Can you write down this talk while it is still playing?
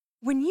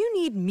When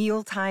you need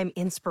mealtime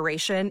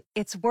inspiration,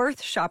 it's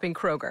worth shopping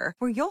Kroger,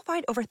 where you'll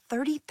find over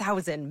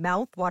 30,000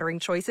 mouth-watering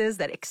choices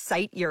that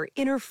excite your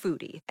inner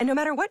foodie. And no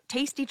matter what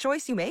tasty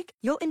choice you make,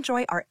 you'll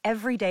enjoy our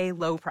everyday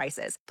low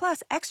prices,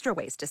 plus extra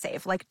ways to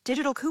save, like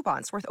digital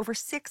coupons worth over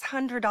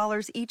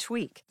 $600 each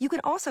week. You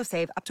can also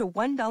save up to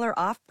 $1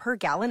 off per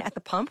gallon at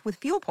the pump with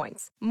fuel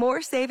points.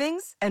 More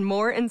savings and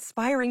more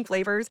inspiring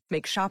flavors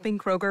make shopping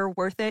Kroger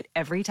worth it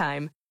every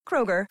time.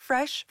 Kroger,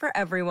 fresh for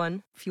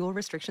everyone. Fuel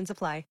restrictions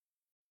apply.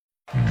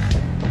 All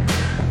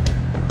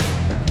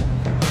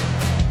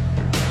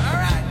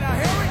right, now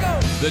here we go.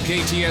 The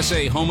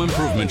KTSA Home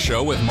Improvement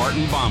Show with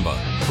Martin Bamba,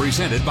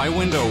 presented by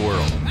Window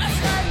World.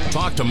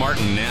 Talk to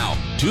Martin now,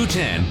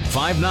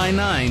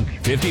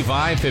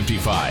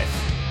 210-599-5555.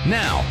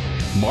 Now,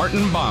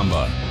 Martin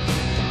Bamba.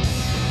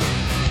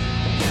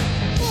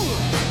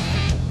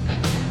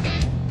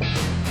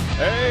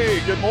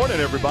 Hey, good morning,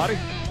 everybody.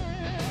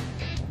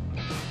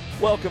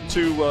 Welcome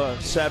to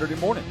Saturday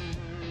morning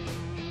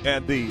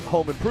and the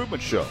Home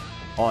Improvement Show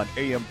on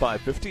AM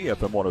 550,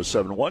 FM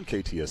 1071,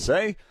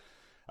 KTSA,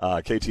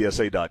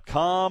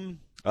 KTSA.com.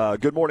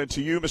 Good morning to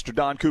you, Mr.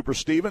 Don Cooper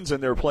Stevens,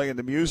 and they're playing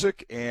the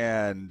music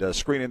and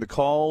screening the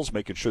calls,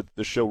 making sure that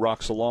the show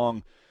rocks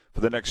along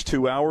for the next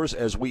 2 hours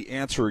as we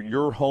answer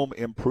your home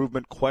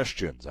improvement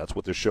questions. That's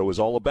what this show is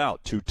all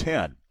about.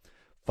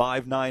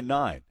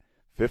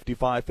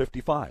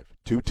 210-599-5555.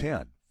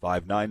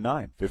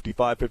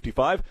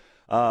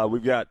 210-599-5555.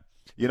 We've got,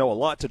 a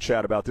lot to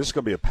chat about. This is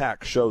going to be a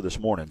packed show this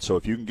morning. So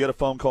if you can get a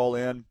phone call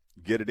in,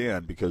 get it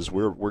in, because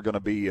we're going to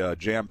be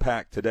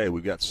jam-packed today.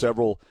 We've got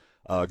several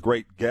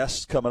great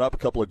guests coming up, a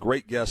couple of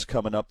great guests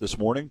coming up this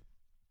morning.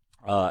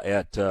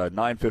 At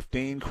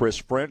 9:15, Chris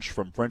French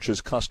from French's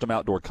Custom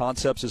Outdoor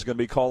Concepts is going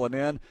to be calling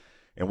in,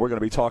 and we're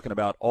going to be talking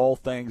about all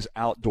things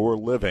outdoor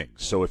living.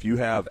 So if you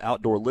have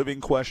outdoor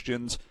living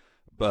questions,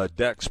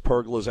 decks,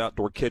 pergolas,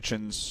 outdoor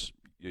kitchens,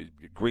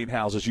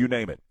 greenhouses, you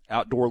name it,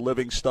 outdoor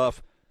living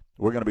stuff,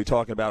 we're going to be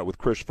talking about it with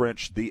Chris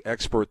French, the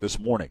expert, this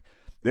morning.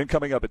 Then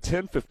coming up at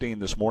 10:15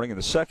 this morning in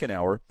the second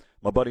hour,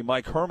 my buddy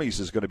Mike Hermes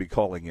is going to be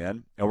calling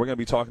in, and we're going to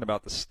be talking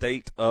about the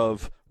state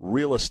of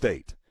real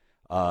estate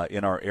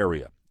in our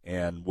area.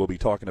 And we'll be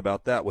talking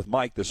about that with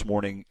Mike this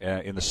morning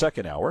in the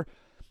second hour.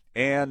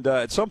 And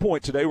at some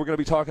point today, we're going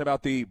to be talking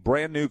about the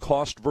brand new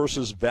cost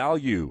versus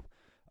value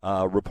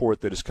report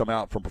that has come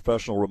out from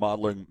Professional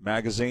Remodeling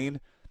Magazine,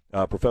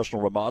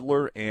 Professional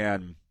Remodeler,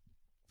 and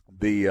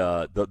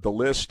the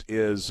list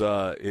is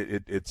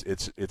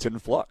it's in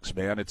flux,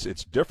 man.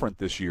 It's different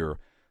this year,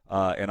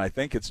 and I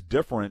think it's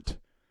different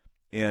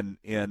in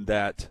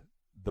that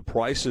the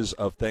prices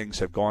of things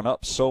have gone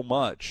up so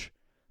much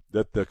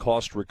that the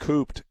cost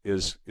recouped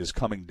is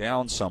coming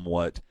down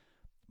somewhat.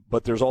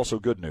 But there's also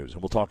good news,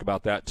 and we'll talk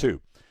about that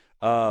too.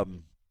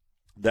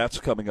 That's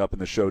coming up in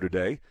the show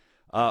today.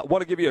 I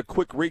want to give you a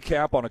quick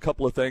recap on a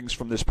couple of things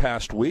from this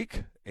past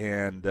week,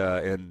 and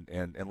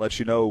let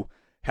you know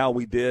how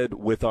we did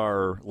with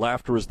our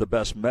Laughter is the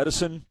Best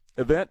Medicine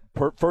event.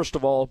 First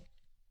of all,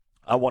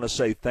 I want to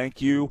say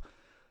thank you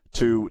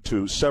to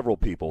several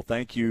people.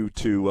 Thank you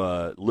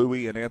to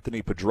Louie and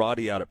Anthony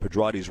Pedrati out at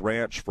Pedrati's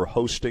Ranch for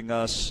hosting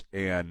us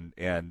and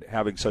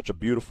having such a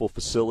beautiful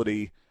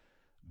facility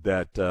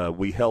that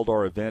we held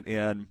our event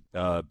in.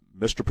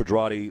 Mr.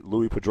 Pedrati,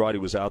 Louie Pedrati,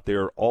 was out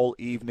there all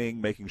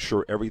evening making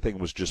sure everything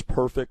was just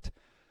perfect.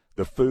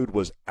 The food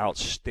was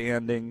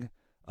outstanding.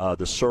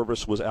 The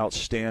service was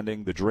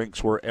outstanding. The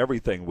drinks were,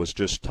 everything was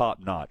just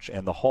top-notch.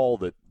 And the hall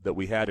that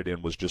we had it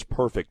in was just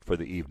perfect for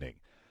the evening.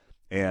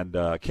 And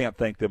I can't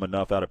thank them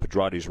enough out at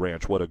Pedrati's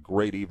Ranch. What a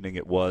great evening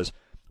it was.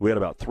 We had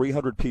about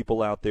 300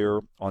 people out there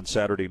on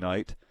Saturday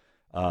night.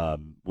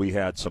 We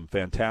had some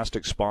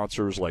fantastic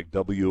sponsors like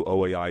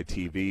WOAI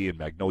TV and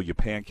Magnolia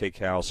Pancake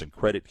House and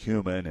Credit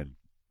Human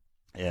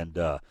and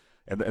the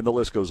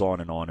list goes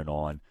on and on and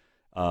on.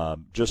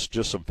 Just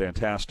some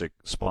fantastic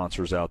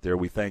sponsors out there.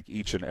 We thank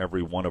each and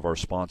every one of our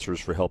sponsors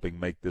for helping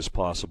make this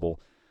possible.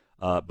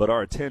 But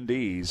our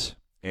attendees,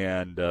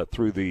 and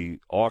through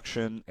the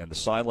auction and the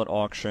silent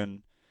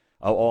auction,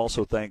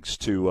 also thanks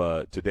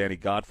to Danny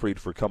Gottfried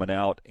for coming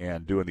out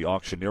and doing the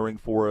auctioneering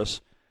for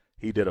us.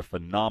 He did a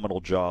phenomenal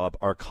job.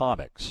 Our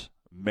comics,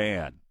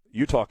 man,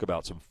 you talk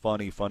about some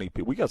funny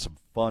people. We got some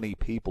funny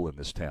people in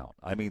this town.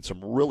 I mean,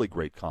 some really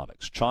great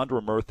comics. Chandra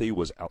Murthy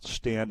was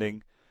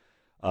outstanding.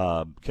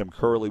 Kim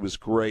Curley was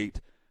great.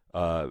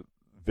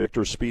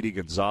 Victor Speedy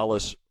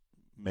Gonzalez,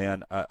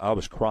 man, I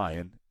was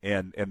crying.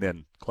 And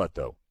then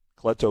Cleto.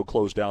 Cleto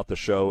closed out the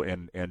show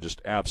and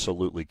just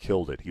absolutely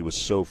killed it. He was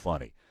so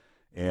funny.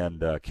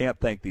 And can't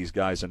thank these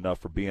guys enough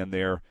for being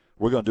there.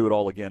 We're going to do it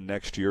all again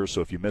next year,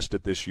 so if you missed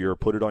it this year,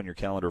 put it on your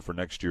calendar for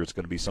next year. It's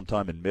going to be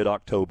sometime in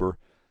mid-October,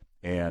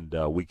 and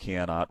we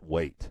cannot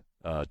wait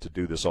to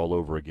do this all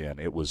over again.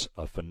 It was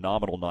a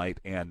phenomenal night.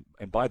 And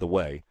by the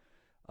way,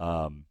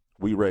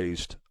 we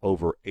raised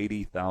over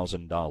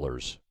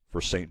 $80,000 for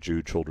St.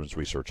 Jude Children's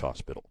Research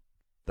Hospital,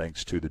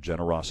 thanks to the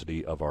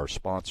generosity of our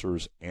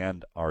sponsors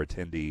and our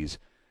attendees.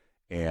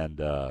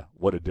 And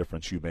what a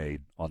difference you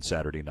made on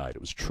Saturday night.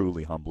 It was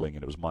truly humbling,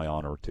 and it was my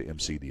honor to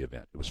MC the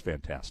event. It was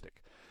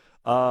fantastic.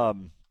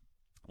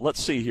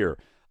 Let's see here.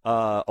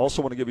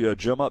 Also want to give you a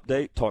Jim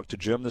update. Talked to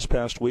Jim this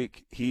past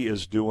week. He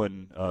is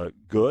doing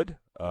good.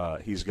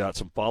 He's got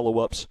some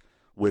follow-ups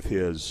with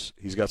his.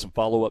 He's got some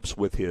follow-ups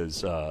with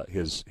his not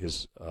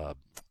his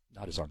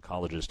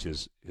oncologist,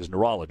 his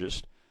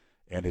neurologist,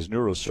 and his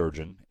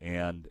neurosurgeon.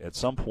 And at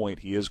some point,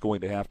 he is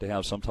going to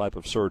have some type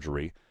of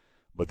surgery.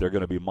 But they're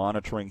going to be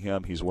monitoring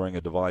him. He's wearing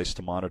a device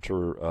to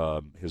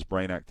monitor his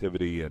brain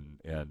activity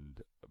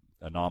and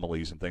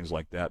anomalies and things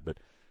like that. But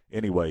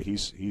anyway,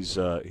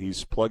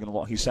 he's plugging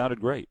along. He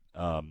sounded great.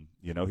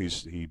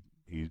 He's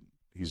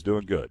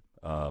doing good.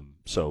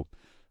 So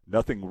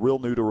nothing real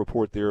new to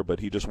report there. But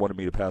he just wanted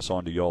me to pass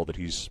on to y'all that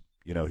he's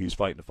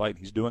fighting the fight.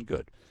 He's doing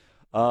good.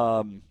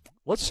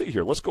 Let's see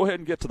here. Let's go ahead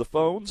and get to the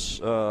phones.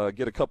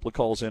 Get a couple of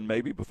calls in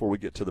maybe before we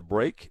get to the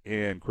break.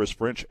 And Chris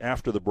French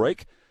after the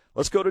break.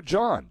 Let's go to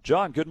John.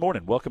 John, good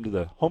morning. Welcome to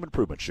the Home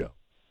Improvement Show.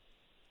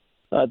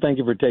 Thank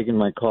you for taking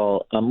my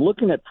call. I'm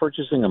looking at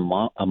purchasing a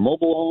mobile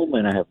home,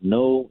 and I have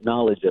no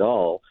knowledge at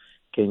all.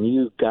 Can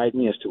you guide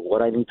me as to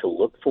what I need to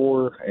look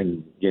for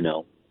and,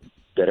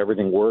 that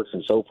everything works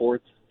and so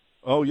forth?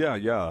 Oh,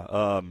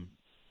 yeah.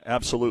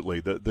 Absolutely.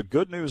 The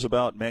good news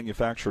about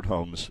manufactured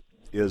homes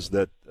is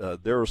that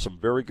there are some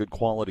very good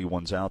quality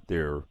ones out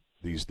there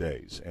these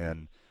days.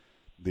 And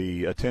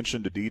the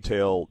attention to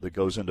detail that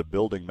goes into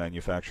building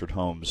manufactured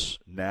homes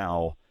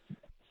now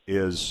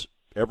is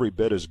every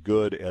bit as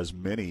good as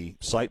many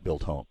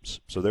site-built homes.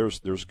 So there's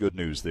good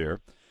news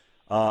there.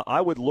 I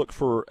would look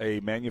for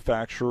a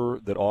manufacturer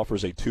that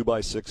offers a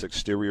 2x6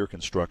 exterior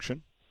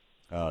construction.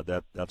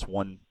 That's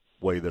one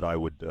way that I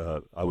would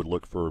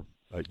look for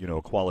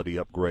a quality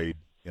upgrade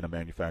in a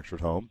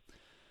manufactured home.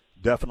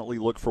 Definitely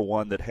look for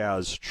one that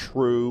has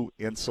true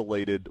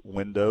insulated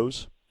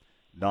windows,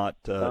 not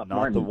the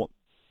one.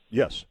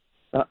 Yes.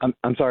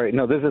 I'm sorry.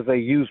 No, this is a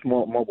used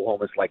mobile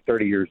home. It's like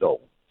 30 years old.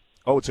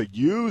 Oh, it's a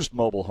used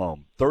mobile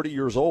home, 30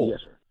 years old. Yes,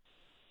 sir.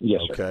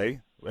 Yes, sir. Okay.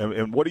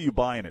 And what are you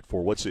buying it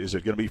for? Is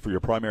it going to be for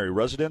your primary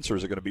residence, or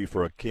is it going to be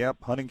for a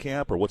hunting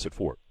camp, or what's it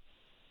for?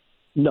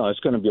 No, it's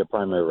going to be a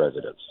primary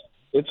residence.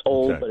 It's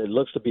old, but it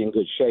looks to be in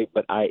good shape,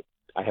 but I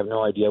have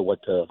no idea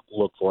what to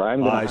look for. I'm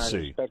going to hire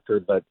an inspector,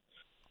 but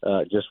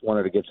just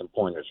wanted to get some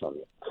pointers from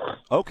you.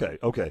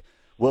 Okay.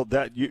 Well,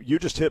 that you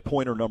just hit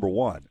pointer number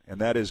one,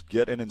 and that is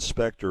get an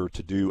inspector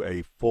to do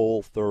a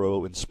full,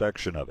 thorough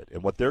inspection of it.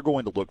 And what they're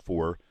going to look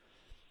for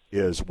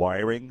is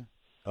wiring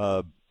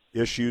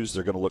issues.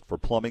 They're going to look for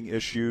plumbing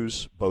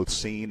issues, both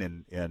seen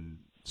and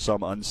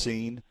some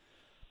unseen.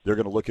 They're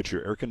going to look at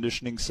your air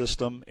conditioning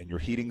system and your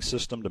heating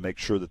system to make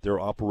sure that they're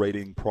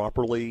operating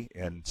properly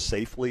and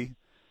safely.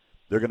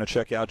 They're going to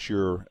check out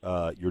your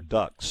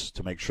ducts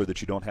to make sure that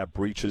you don't have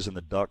breaches in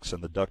the ducts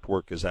and the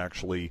ductwork is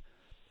actually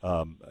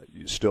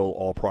still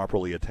all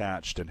properly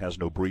attached and has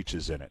no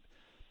breaches in it.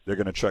 They're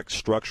going to check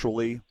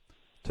structurally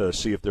to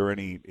see if there are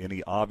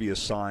any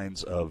obvious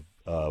signs of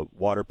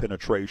water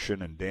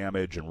penetration and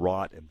damage and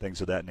rot and things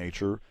of that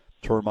nature.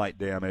 Termite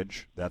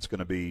damage, that's going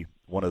to be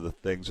one of the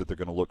things that they're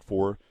going to look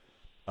for.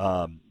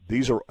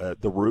 These are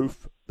the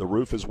roof. The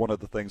roof is one of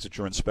the things that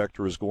your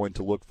inspector is going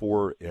to look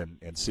for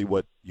and see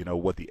what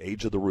the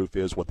age of the roof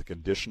is, what the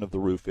condition of the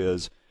roof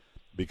is,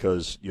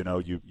 because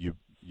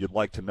you'd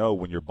like to know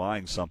when you're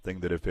buying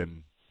something that if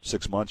in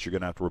 6 months you're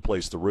going to have to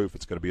replace the roof,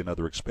 it's going to be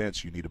another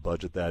expense. You need to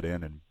budget that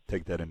in and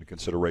take that into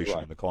consideration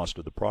in the cost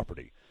of the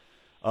property.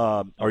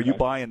 Are you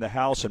buying the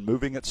house and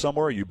moving it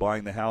somewhere? Are you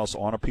buying the house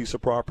on a piece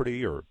of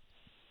property or?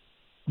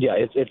 Yeah,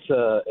 it's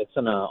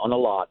on a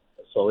lot,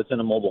 so it's in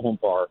a mobile home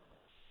park.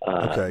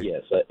 Okay.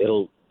 Yes,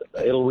 it'll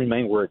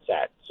remain where it's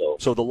at.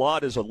 So the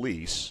lot is a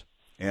lease,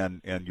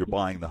 and you're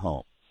buying the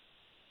home.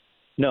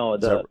 No,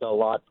 the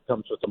lot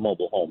comes with the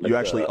mobile home. You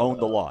actually own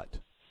the lot.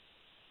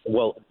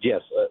 Well,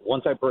 yes.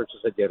 Once I purchase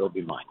it, it'll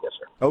be mine. Yes,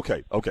 sir.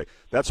 Okay.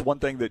 That's one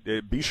thing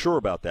that be sure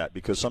about that,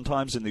 because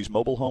sometimes in these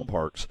mobile home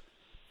parks,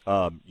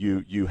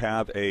 you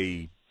have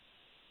a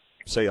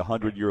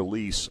 100-year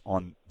lease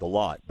on the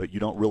lot, but you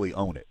don't really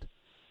own it.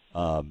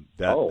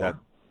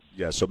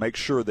 So make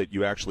sure that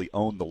you actually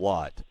own the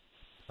lot.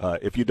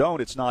 If you don't,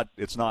 it's not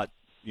the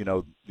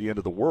end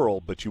of the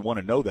world, but you want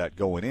to know that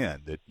going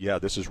in,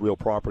 that this is real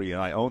property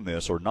and I own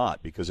this or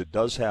not, because it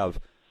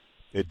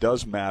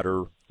does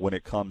matter when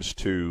it comes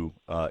to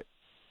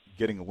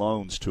getting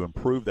loans to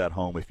improve that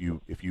home if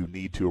you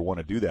need to or want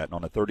to do that. And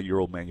on a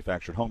 30-year-old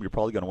manufactured home, you're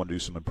probably going to want to do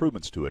some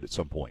improvements to it at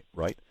some point,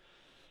 right?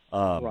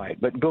 Right,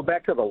 but go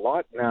back to the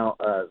lot now.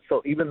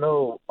 So even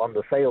though on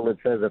the sale it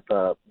says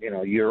that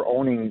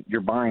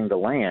you're buying the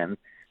land,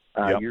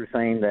 you're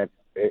saying that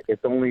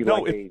it's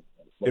only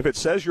if it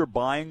says you're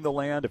buying the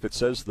land, if it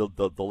says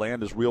the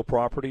land is real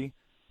property,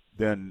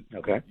 then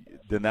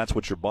that's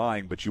what you're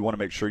buying. But you want to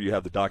make sure you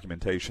have the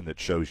documentation that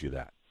shows you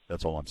that.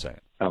 That's all I'm saying.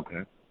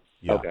 Okay.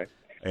 Yeah. Okay.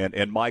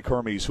 And Mike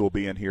Hermes, who will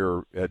be in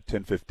here at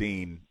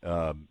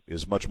 10:15,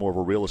 is much more of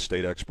a real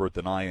estate expert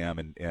than I am,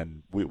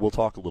 and we'll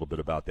talk a little bit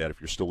about that if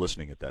you're still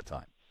listening at that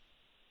time.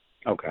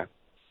 Okay.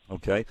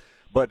 Okay.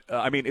 But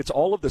I mean, it's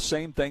all of the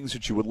same things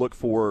that you would look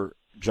for,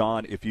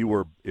 John, if you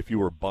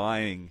were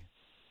buying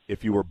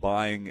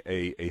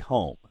a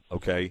home.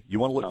 Okay, you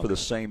want to look for the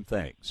same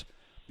things.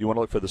 You want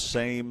to look for the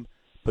same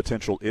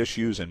potential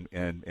issues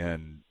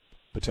and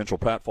potential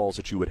pitfalls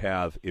that you would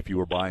have if you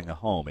were buying a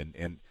home.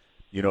 And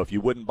you know, if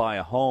you wouldn't buy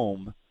a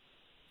home,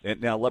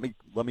 and now let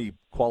me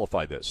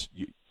qualify this.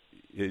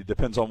 It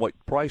depends on what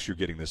price you're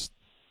getting this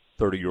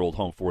 30-year-old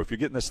home for. If you're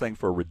getting this thing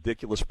for a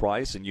ridiculous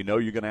price and you know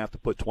you're going to have to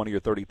put $20,000 or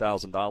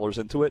 $30,000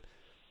 into it,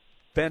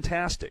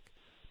 fantastic.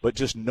 But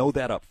just know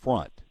that up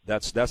front.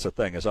 That's the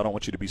thing, is I don't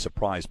want you to be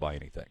surprised by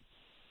anything.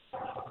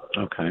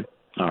 Okay.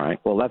 All right.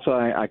 Well, that's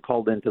why I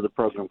called into the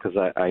program, because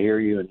I hear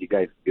you and you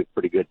guys give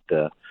pretty good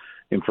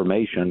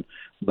information.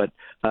 But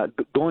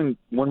going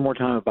one more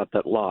time about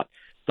that lot.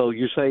 So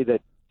you say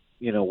that,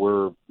 you know,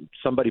 where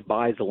somebody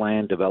buys the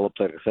land, develops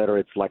it, et cetera,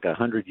 it's like a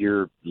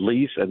 100-year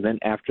lease, and then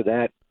after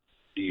that,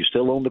 do you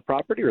still own the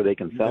property, or they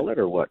can sell it,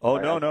 or what? Oh,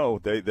 no,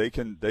 they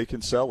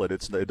can sell it.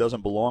 It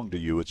doesn't belong to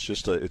you. It's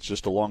just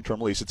a long-term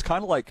lease. It's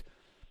kind of like,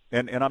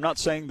 and I'm not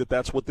saying that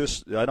that's what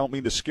this. I don't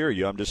mean to scare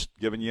you. I'm just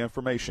giving you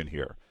information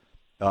here.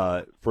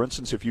 For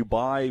instance, if you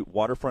buy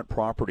waterfront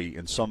property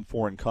in some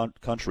foreign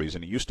countries,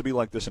 and it used to be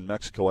like this in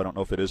Mexico. I don't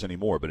know if it is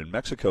anymore, but in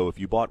Mexico, if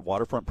you bought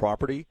waterfront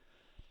property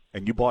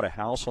and you bought a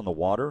house on the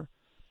water,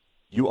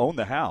 you own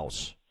the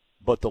house,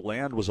 but the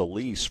land was a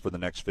lease for the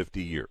next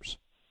 50 years.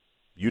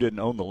 You didn't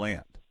own the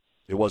land.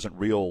 It wasn't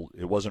real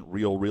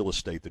real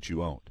estate that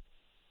you owned.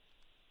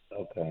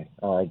 Okay.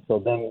 All right. So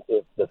then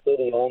if the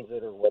city owns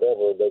it or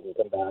whatever, they can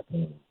come back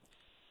and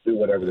do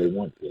whatever they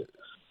want to.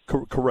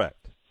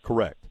 Correct.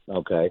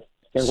 Okay.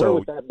 And so, where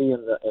would that be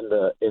in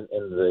the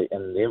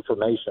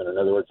information? In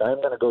other words,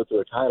 I'm going to go to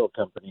a title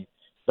company,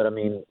 but I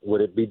mean,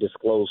 would it be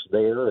disclosed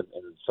there and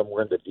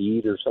somewhere in the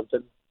deed or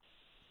something?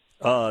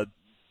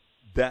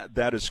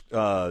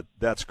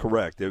 That's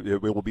correct.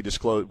 It will be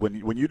disclosed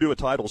when you do a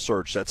title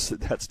search.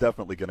 That's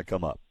definitely going to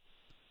come up.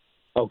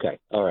 Okay.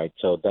 All right.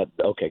 So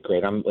okay,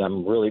 great.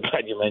 I'm really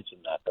glad you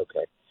mentioned that.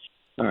 Okay.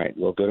 All right.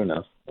 Well, good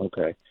enough.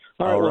 Okay.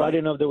 All right. Well, I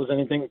didn't know if there was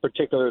anything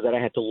particular that I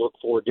had to look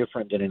for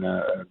different than in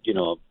a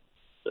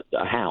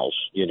house,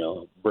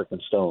 brick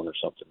and stone or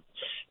something.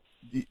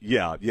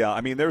 Yeah.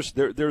 I mean,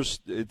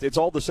 it's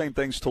all the same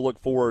things to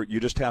look for. You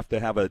just have to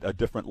have a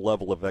different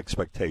level of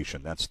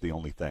expectation. That's the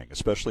only thing,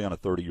 especially on a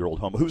 30-year-old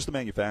home. Who's the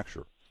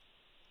manufacturer?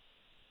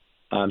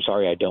 I'm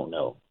sorry, I don't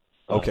know.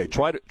 Okay,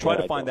 try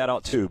to find that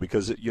out too,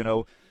 because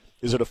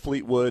is it a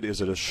Fleetwood? Is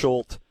it a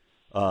Schultz?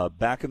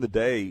 Back in the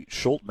day,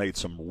 Schultz made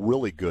some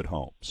really good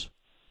homes,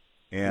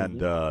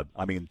 and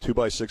I mean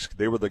 2x6.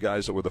 They were the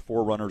guys that were the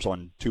forerunners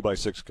on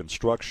 2x6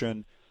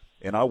 construction,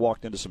 and I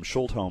walked into some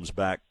Schultz homes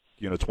back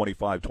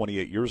 25,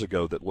 28 years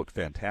ago that looked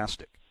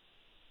fantastic.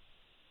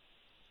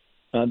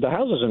 The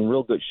house is in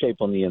real good shape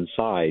on the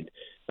inside.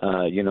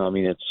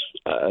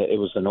 It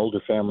was an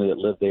older family that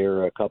lived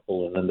there, a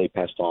couple, and then they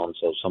passed on,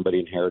 so somebody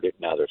inherited it.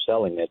 Now they're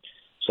selling it.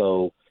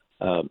 So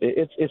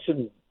it's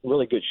in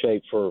really good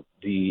shape for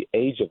the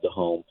age of the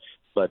home.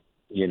 But,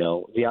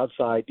 the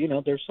outside,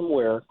 there's some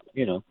wear,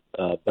 no,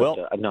 I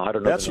don't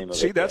know the name of it.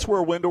 See, that's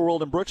where Window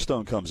World and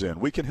Brookstone comes in.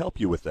 We can help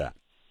you with that.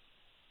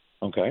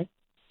 Okay.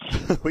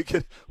 we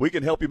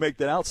can help you make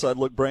that outside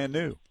look brand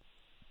new.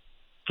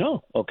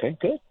 Oh, okay,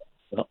 good.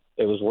 Well,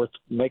 it was worth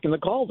making the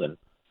call then.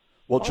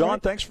 Well, John,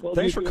 thanks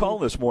for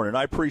calling this morning.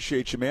 I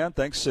appreciate you, man.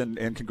 Thanks,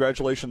 and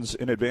congratulations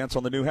in advance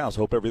on the new house.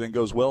 Hope everything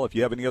goes well. If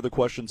you have any other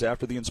questions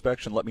after the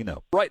inspection, let me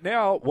know. Right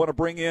now, want to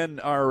bring in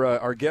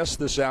our guest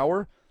this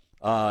hour.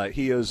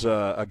 He is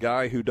a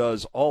guy who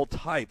does all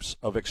types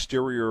of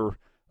exterior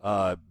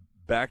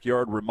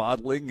backyard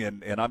remodeling,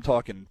 and I'm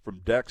talking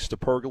from decks to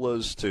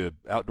pergolas to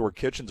outdoor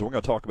kitchens. We're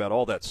going to talk about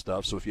all that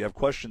stuff. So if you have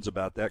questions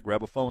about that,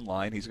 grab a phone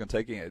line. He's going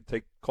to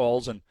take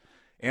calls and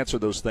answer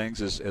those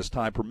things as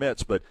time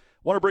permits. But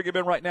want to bring him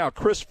in right now,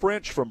 Chris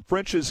French from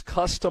French's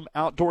Custom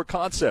Outdoor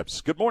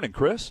Concepts. Good morning,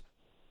 Chris.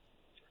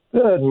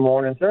 Good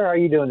morning, sir. How are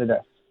you doing today?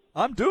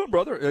 I'm doing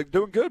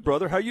good,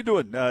 brother. How you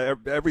doing?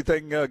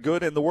 Everything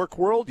good in the work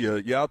world?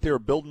 You out there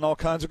building all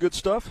kinds of good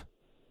stuff?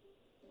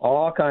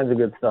 All kinds of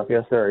good stuff,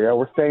 yes, sir. Yeah,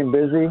 we're staying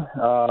busy,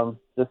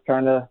 just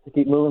trying to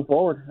keep moving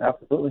forward.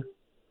 Absolutely.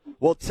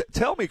 Well,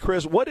 tell me,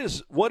 Chris, what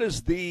is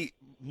the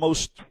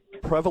most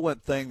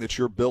prevalent thing that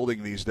you're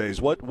building these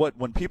days? What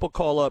when people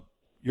call up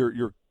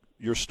your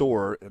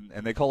store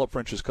and they call up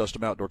French's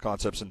Custom Outdoor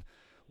Concepts, and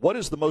what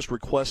is the most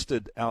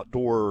requested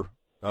outdoor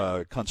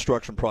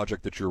construction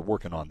project that you're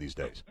working on these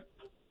days?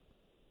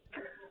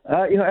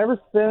 Ever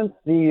since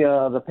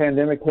the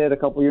pandemic hit a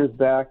couple years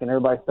back and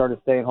everybody started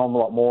staying home a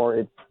lot more,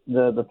 it's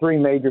the three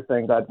major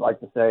things I'd like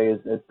to say is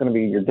it's going to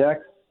be your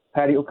decks,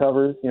 patio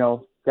covers,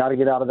 got to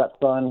get out of that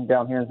sun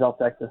down here in South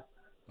Texas.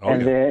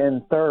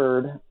 Then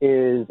third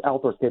is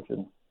outdoor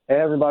kitchens.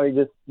 Everybody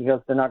just,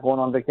 because they're not going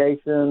on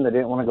vacation, they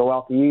didn't want to go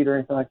out to eat or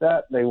anything like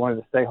that. They wanted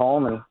to stay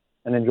home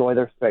and enjoy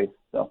their space.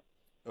 So.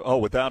 Oh,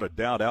 without a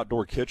doubt,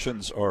 outdoor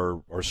kitchens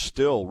are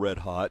still red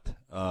hot.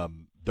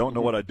 Don't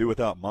know what I'd do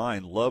without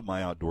mine. Love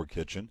my outdoor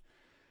kitchen.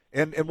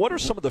 And what are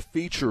some of the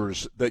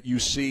features that you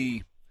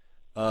see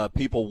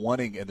people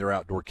wanting in their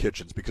outdoor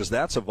kitchens? Because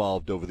that's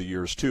evolved over the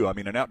years too. I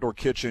mean, an outdoor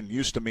kitchen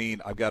used to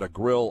mean I've got a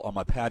grill on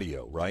my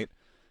patio, right?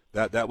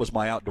 That was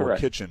my outdoor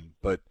Correct. kitchen.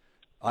 But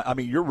I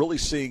mean, you're really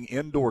seeing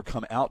indoor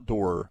come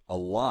outdoor a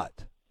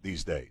lot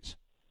these days.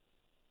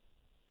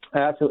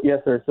 Absolutely,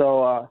 yes, sir.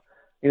 So,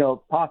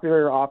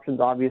 popular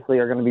options obviously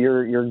are going to be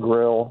your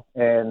grill,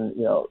 and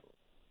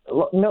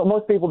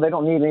most people, they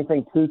don't need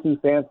anything too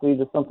fancy,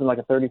 just something like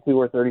a 32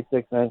 or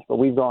 36 inch. But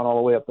we've gone all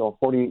the way up to a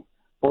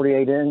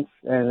 48 inch,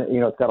 and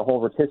it's got a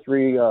whole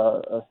rotisserie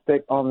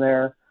stick on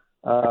there,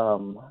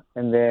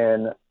 and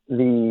then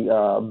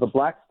the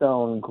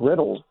Blackstone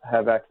griddles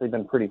have actually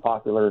been pretty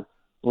popular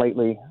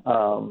lately,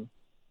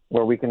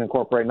 where we can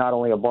incorporate not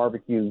only a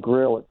barbecue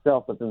grill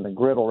itself, but then the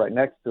griddle right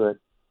next to it.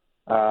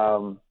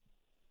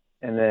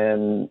 And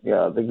then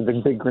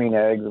the big green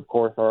eggs, of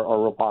course,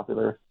 are real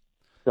popular.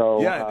 So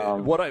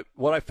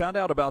what I found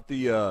out about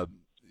the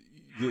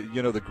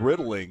the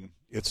griddling,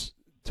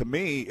 to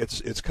me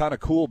it's kind of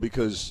cool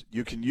because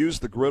you can use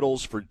the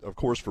griddles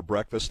for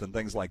breakfast and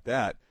things like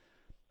that,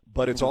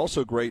 but it's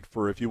also great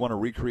for if you want to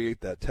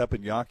recreate that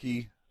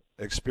teppanyaki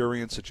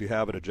experience that you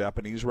have at a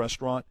Japanese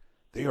restaurant.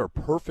 They are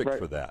perfect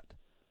for that.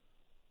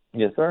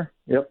 Yes, sir.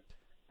 Yep.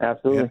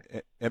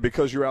 Absolutely. And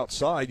because you're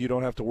outside, you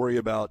don't have to worry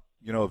about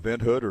a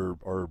vent hood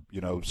or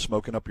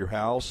smoking up your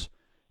house,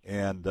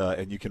 and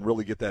you can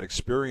really get that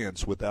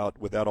experience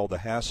without all the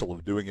hassle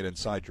of doing it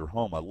inside your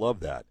home. I love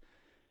that.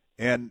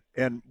 And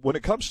when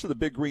it comes to the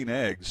Big Green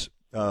Eggs,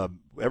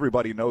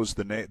 everybody knows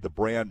the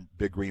brand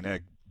Big Green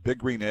Egg. Big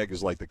Green Egg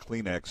is like the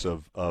Kleenex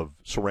of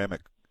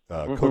ceramic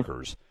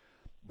cookers,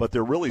 but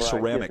they're really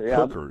ceramic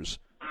cookers.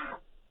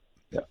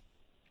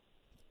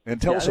 And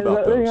tell us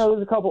about those.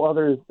 There's a couple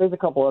others. There's a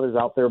couple others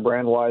out there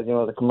brand-wise.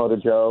 The Komodo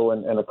Joe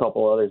and a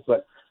couple others.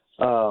 But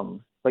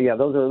yeah,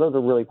 those are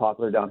really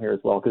popular down here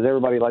as well because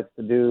everybody likes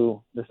to do.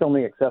 There's so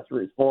many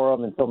accessories for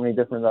them and so many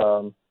different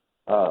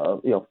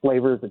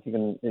flavors that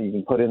you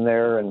can put in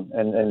there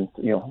and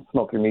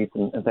smoke your meats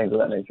and things of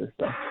that nature.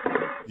 So.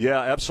 Yeah,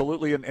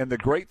 absolutely. And the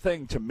great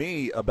thing to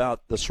me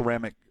about the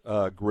ceramic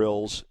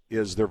grills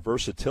is their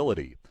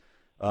versatility.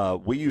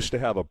 We used to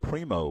have a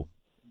Primo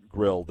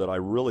grill that I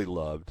really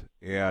loved,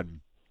 and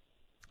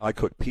I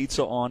cooked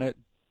pizza on it.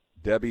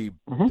 Debbie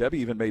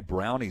even made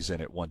brownies in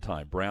it one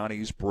time.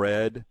 Brownies,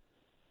 bread.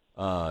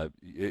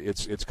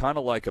 It's kind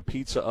of like a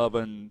pizza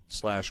oven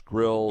 /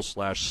 grill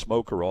 /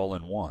 smoker all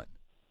in one.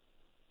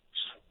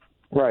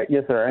 Right.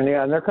 Yes, sir. And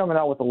they're coming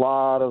out with a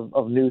lot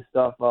of new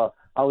stuff.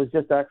 I was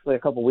just actually a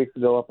couple weeks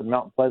ago up in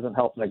Mount Pleasant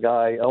helping a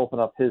guy open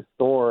up his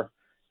store,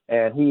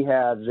 and he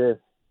had this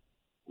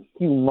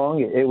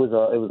humongous. It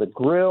was a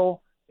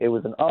grill. It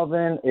was an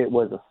oven. It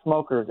was a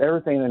smoker.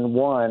 Everything in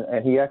one.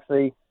 And he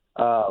actually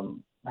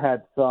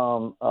had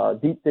some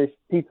deep dish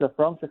pizza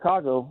from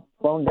Chicago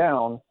flown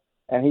down,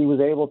 and he was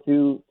able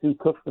to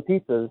cook the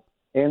pizzas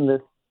in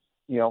this.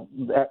 It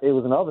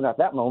was an oven at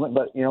that moment,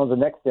 but the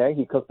next day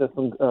he cooked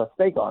some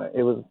steak on it.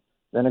 It was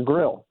then a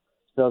grill.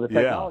 So the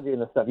technology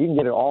and the stuff, you can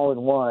get it all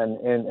in one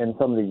in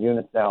some of the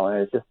units now,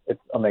 and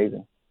it's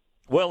amazing.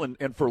 Well,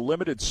 and for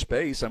limited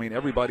space, I mean,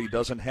 everybody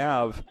doesn't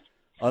have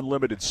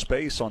unlimited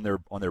space on their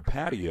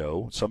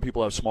patio. Some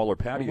people have smaller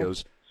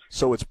patios,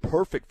 so it's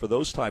perfect for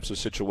those types of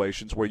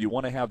situations where you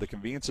want to have the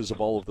conveniences of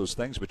all of those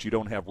things, but you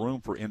don't have room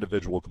for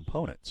individual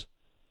components.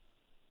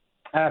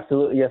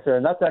 Absolutely, yes, sir.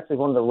 And that's actually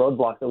one of the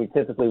roadblocks that we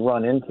typically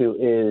run into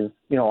is,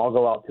 I'll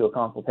go out to a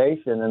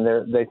consultation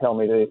and they tell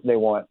me they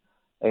want,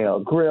 a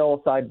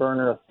grill, side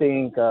burner, a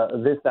sink,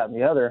 this, that, and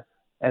the other.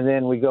 And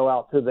then we go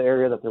out to the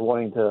area that they're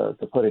wanting to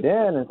put it in,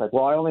 and it's like,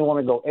 well, I only want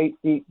to go 8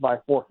 feet by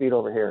 4 feet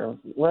over here.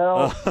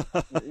 Well,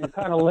 you're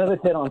kind of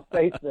limited on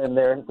space in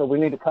there, so we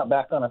need to cut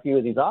back on a few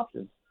of these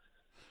options.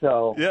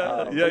 So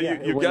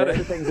you've got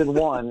everything's in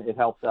one, it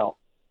helps out.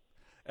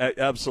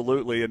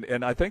 Absolutely,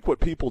 and I think what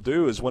people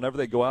do is whenever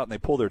they go out and they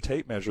pull their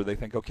tape measure, they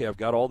think, okay, I've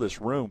got all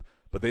this room,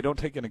 but they don't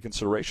take into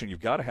consideration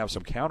you've got to have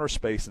some counter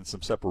space and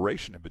some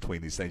separation in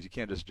between these things. You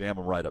can't just jam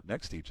them right up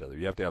next to each other.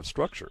 You have to have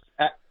structure.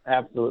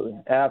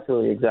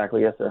 Absolutely,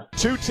 exactly, yes, sir.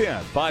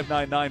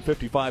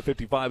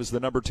 210-599-5555 is the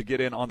number to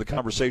get in on the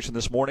conversation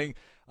this morning.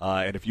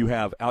 And if you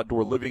have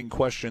outdoor living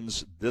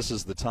questions, this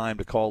is the time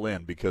to call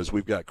in because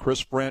we've got Chris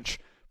French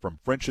from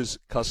French's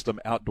Custom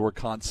Outdoor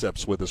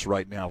Concepts with us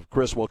right now.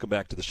 Chris, welcome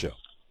back to the show.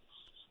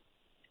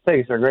 Thank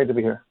you, sir. Great to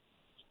be here.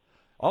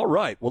 All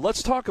right. Well,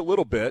 let's talk a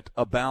little bit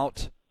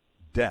about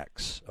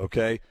decks,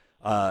 okay?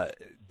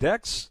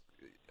 Decks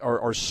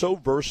are so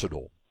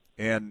versatile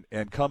and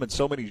come in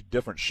so many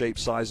different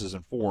shapes, sizes,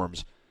 and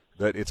forms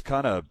that it's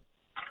kind of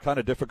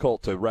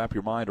difficult to wrap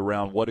your mind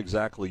around what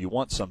exactly you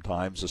want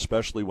sometimes,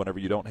 especially whenever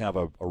you don't have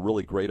a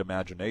really great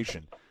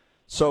imagination.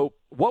 So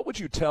what would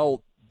you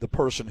tell the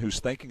person who's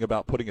thinking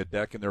about putting a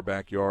deck in their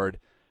backyard?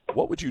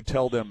 What would you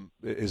tell them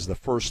is the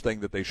first thing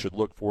that they should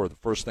look for, the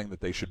first thing that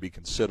they should be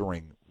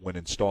considering when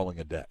installing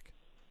a deck?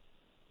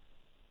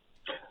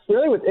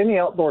 Really, with any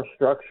outdoor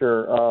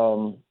structure,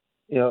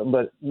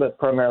 but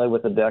primarily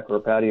with a deck or a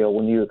patio,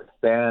 when you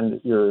expand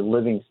your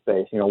living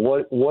space,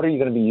 what are you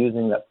going to be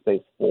using that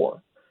space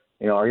for?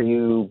 Are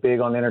you big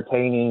on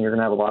entertaining? You're going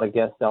to have a lot of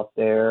guests out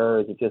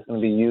there. Is it just going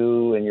to be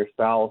you and your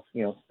spouse,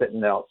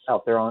 sitting out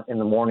there in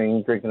the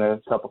morning, drinking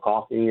a cup of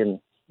coffee and,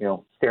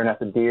 staring at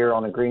the deer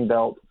on a green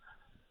belt?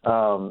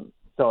 So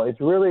it's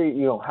really,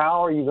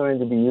 how are you going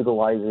to be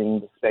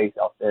utilizing the space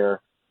out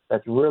there?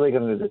 That's really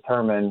going to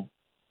determine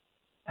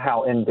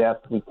how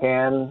in-depth we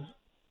can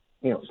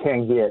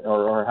get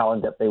or how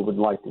in-depth they would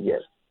like to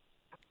get.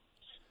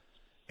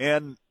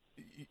 And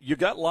you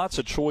got lots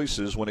of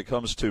choices when it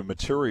comes to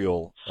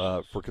material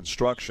for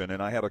construction.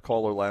 And I had a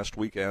caller last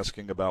week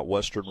asking about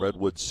western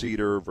redwood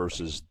cedar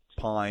versus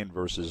pine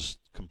versus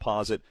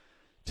composite.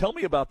 Tell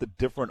me about the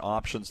different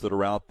options that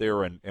are out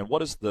there, and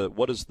what is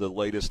the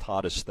latest,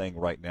 hottest thing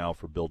right now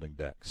for building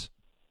decks?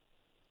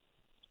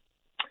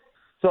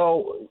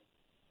 So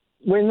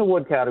in the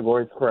wood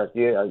category, it's correct.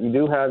 Yeah, you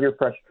do have your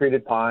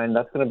pressure-treated pine.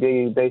 That's going to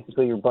be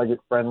basically your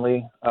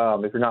budget-friendly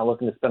if you're not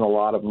looking to spend a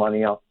lot of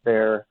money out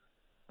there.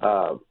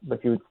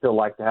 But you would still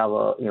like to have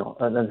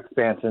an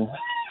expansion.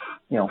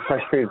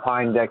 Pressure-treated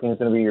pine decking is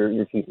going to be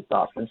your cheapest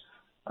option.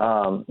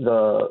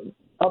 The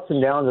ups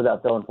and downs of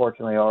that, though,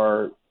 unfortunately,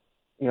 are,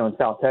 in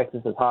South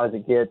Texas, as hot as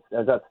it gets,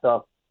 as that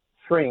stuff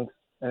shrinks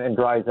and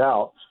dries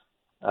out,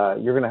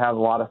 you're going to have a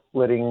lot of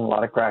splitting, a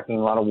lot of cracking,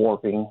 a lot of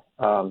warping.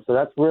 So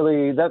that's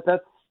really that's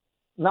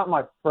not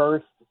my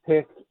first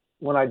pick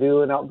when I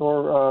do an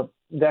outdoor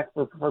deck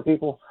for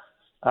people.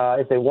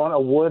 If they want a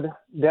wood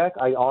deck,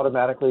 I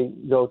automatically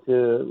go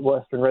to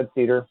western red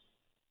cedar.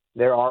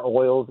 There are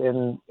oils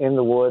in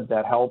the wood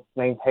that help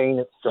maintain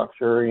its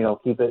structure,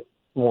 keep it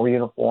more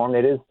uniform.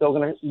 It is still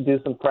going to do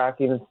some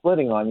cracking and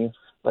splitting on you,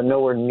 but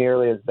nowhere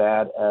nearly as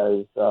bad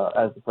as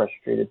the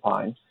pressure-treated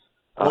pine.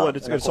 Well, and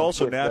it's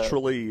also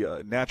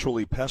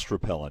naturally pest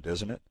repellent,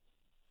 isn't it?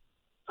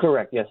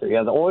 Correct, yes, sir.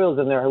 Yeah, the oils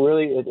in there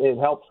really it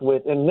helps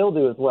with, and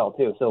mildew as well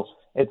too. So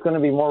it's going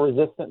to be more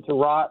resistant to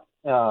rot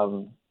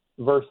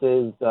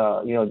versus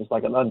just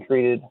like an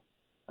untreated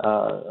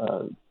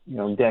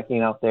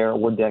decking out there,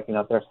 wood decking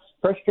out there.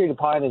 Pressure-treated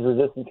pine is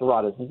resistant to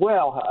rot as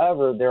well.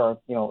 However, there are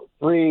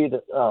three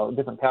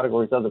different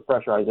categories of the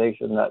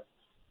pressurization that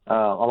a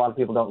lot of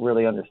people don't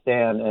really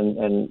understand,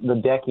 and the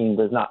decking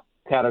does not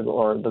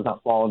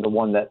fall into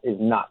one that is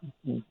not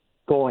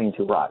going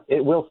to rot.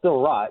 It will still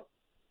rot.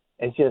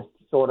 It's just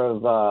sort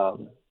of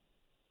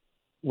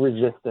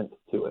resistant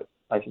to it,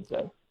 I should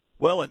say.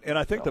 Well, and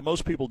I think that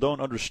most people don't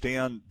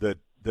understand that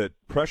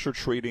pressure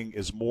treating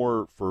is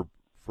more for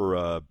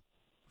a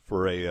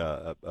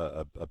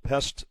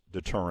pest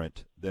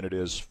deterrent than it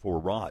is for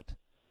rot,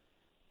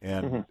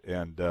 and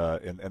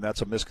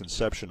that's a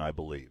misconception, I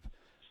believe.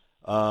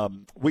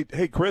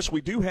 Hey, Chris,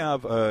 we do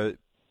have a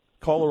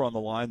caller on the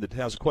line that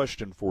has a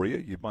question for you.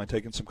 You mind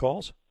taking some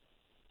calls?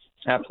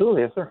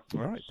 Absolutely, yes, sir.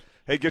 All right.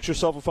 Hey, get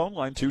yourself a phone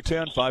line,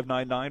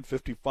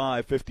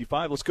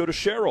 210-599-5555. Let's go to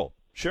Cheryl.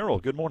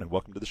 Cheryl, good morning.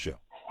 Welcome to the show.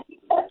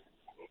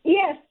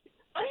 Yes,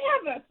 I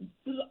have a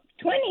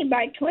 20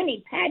 by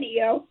 20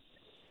 patio,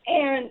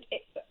 and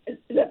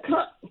the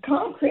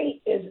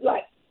concrete is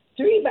like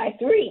 3 by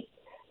 3,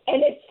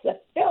 and it's the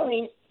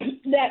filling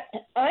that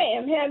I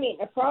am having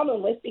a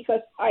problem with because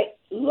I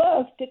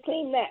love to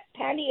clean that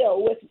patio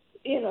with,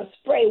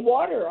 spray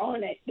water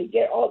on it to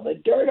get all the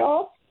dirt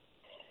off.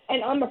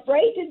 And I'm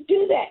afraid to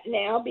do that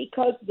now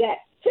because that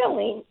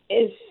filling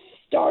is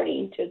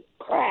starting to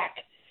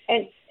crack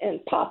and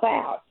pop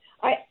out.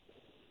 I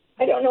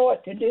don't know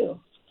what to do.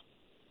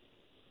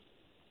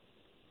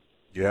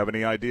 Do you have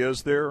any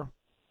ideas there?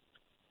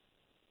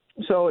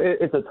 So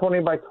it's a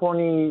 20 by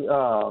 20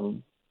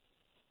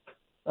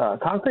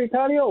 concrete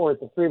patio, or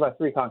it's a 3 by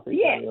 3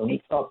 concrete patio?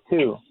 It's up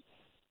two.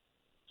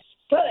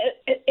 Well,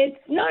 it's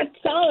not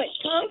solid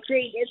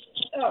concrete. It's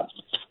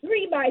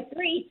 3 by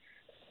 3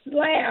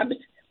 slabs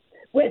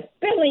with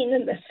filling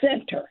in the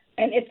center,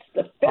 and it's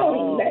the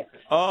filling that.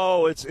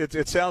 Oh,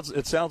 it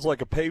sounds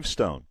like a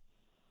pavestone.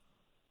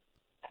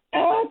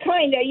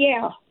 Kind of,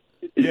 yeah.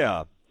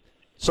 Yeah.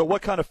 So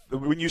what kind of,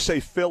 when you say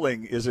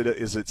filling, is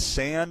it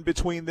sand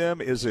between them?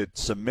 Is it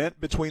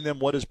cement between them?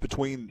 What is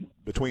between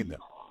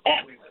them?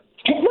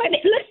 What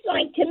it looks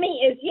like to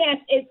me is, yes,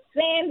 it's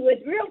sand with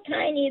real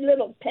tiny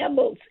little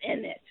pebbles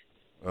in it.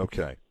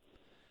 Okay.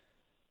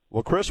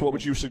 Well, Chris, what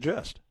would you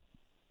suggest?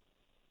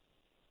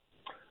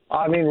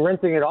 I mean,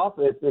 rinsing it off,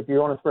 if you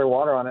want to spray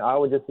water on it, I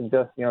would just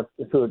suggest, to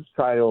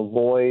try to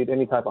avoid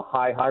any type of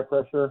high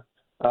pressure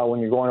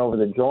when you're going over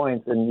the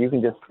joints, and you can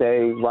just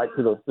stay right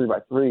through those 3 by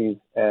 3s,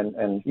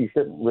 and you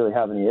shouldn't really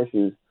have any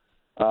issues.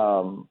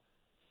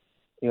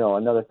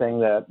 Another thing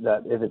that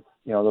if it's,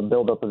 the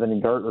buildup of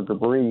any dirt or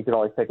debris, you could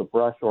always take a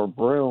brush or a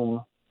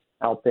broom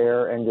out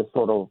there and just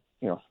sort of,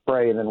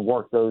 spray and then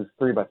work those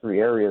 3 by 3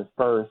 areas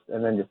first,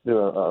 and then just do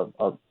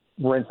a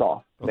rinse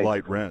off. A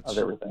light rinse. Of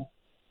everything.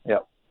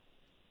 Yep.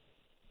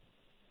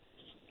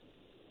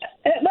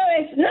 Well,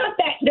 it's not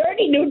that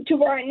dirty to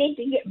where I need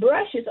to get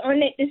brushes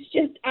on it. It's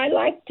just I've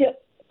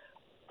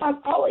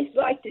always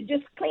liked to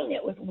just clean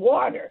it with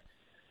water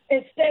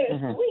instead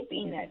of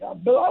sweeping it or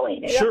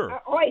blowing it. Sure.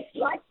 I always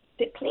like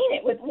to clean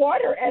it with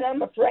water, and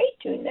I'm afraid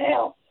to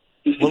now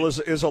Well,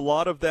 is a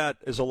lot of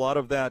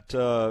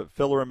that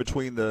filler in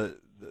between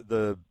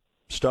the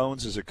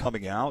stones? Is it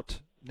coming out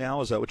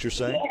now? Is that what you're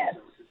saying? Yes.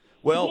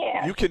 Well,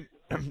 yes.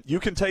 you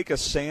can take a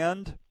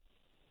sand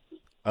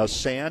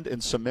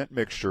and cement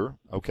mixture.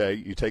 Okay,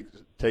 you take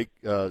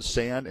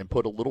sand and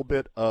put a little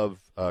bit of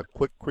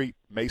Quikrete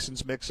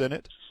Mason's mix in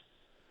it.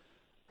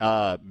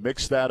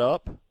 Mix that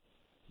up.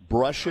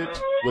 Brush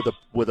it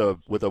with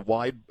a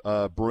wide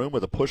broom,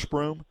 with a push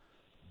broom.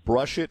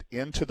 Brush it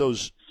into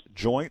those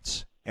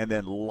joints and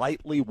then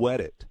lightly wet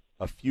it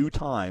a few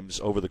times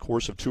over the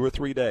course of 2 or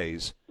 3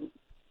 days,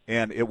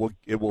 and it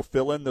will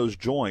fill in those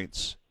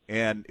joints,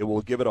 and it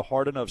will give it a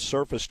hard enough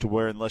surface to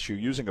where, unless you're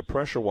using a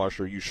pressure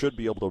washer, you should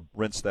be able to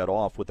rinse that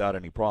off without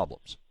any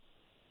problems.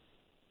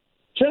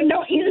 So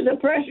don't use a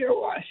pressure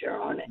washer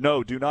on it.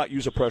 No, do not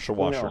use a pressure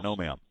washer. No,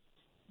 ma'am.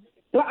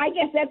 Well, I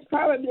guess that's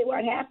probably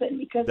what happened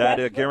because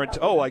I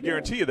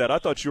guarantee you that. I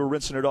thought you were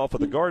rinsing it off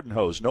with a garden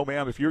hose. No,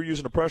 ma'am. If you're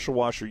using a pressure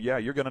washer, yeah,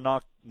 you're going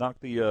to knock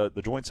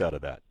the joints out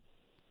of that.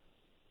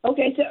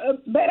 Okay, so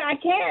but I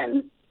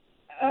can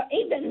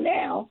even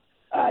now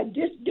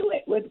just do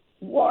it with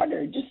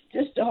water,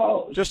 just a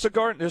hose. Just a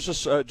garden.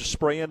 Just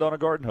spray it on a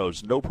garden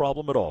hose. No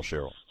problem at all,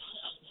 Cheryl.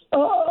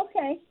 Oh,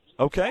 okay.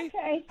 Okay.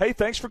 Hey,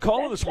 thanks for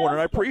calling this morning.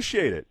 I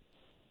appreciate it.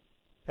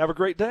 Have a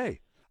great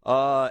day.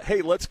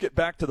 Hey, let's get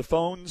back to the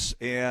phones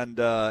and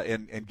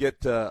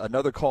get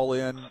another call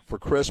in for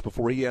Chris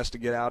before he has to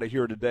get out of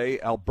here today.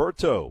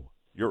 Alberto,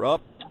 you're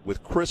up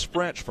with Chris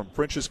French from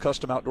French's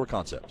Custom Outdoor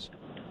Concepts.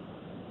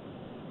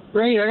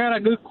 Great. I got a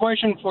good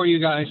question for you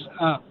guys.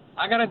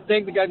 I got a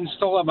deck that got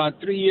installed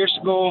about 3 years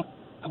ago,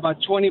 about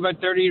 20 by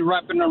 30,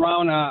 wrapping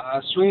around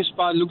a swing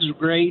spot. Looks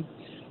great.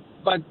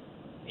 But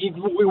it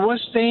was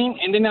stained,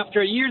 and then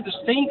after a year, the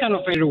stain kind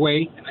of faded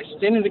away. And I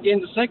stained it again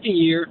the second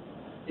year,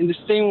 and the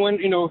stain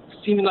went,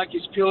 seeming like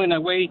it's peeling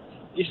away.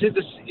 He said,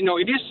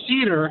 it is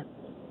cedar,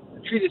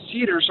 treated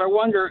cedar, so I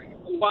wonder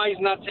why he's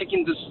not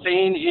taking the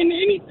stain, and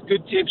any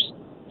good tips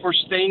for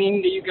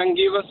staining that you can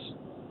give us?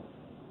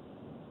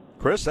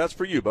 Chris, that's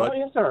for you, bud. Oh,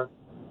 yes, sir.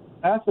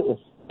 Absolutely.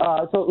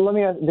 So let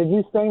me ask, did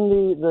you stain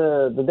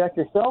the deck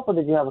yourself, or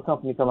did you have a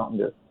company come out and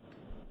do it?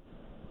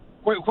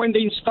 When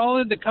they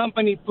installed it, the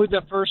company put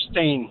the first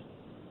stain.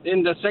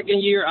 Then the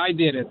second year, I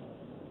did it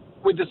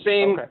with the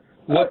same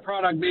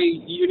product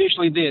they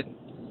initially did.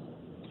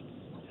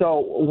 So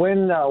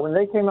when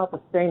they came out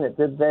to stain it,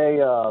 did they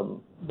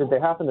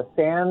happen to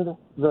sand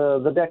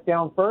the deck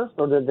down first,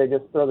 or did they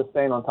just throw the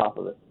stain on top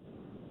of it?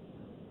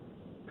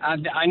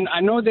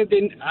 I know that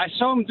I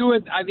saw them do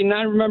it. I did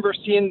not remember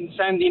seeing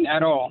sanding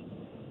at all.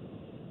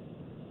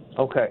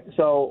 Okay,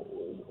 so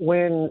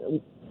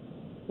when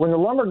the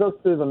lumber goes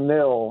through the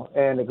mill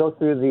and it goes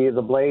through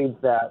the blades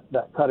that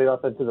cut it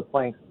up into the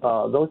planks,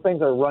 those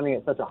things are running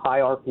at such a high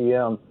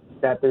RPM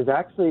that there's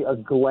actually a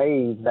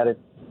glaze that is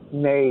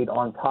made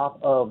on top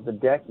of the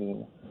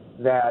decking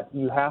that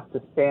you have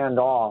to stand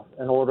off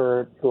in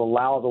order to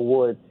allow the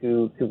wood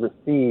to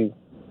receive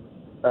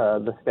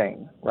the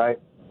stain, right?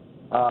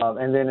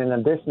 And then in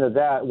addition to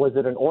that, was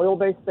it an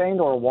oil-based stain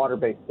or a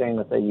water-based stain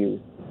that they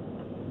used?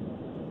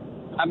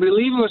 I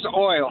believe it was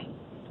oil.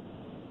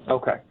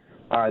 Okay.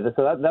 All right.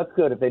 So that's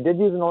good. If they did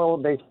use an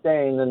oil-based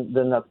stain,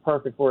 then that's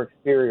perfect for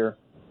exterior.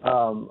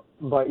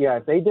 But, yeah,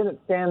 if they didn't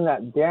sand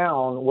that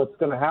down, what's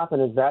going to happen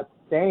is that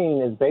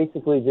stain is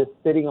basically just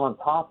sitting on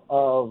top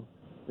of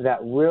that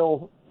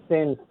real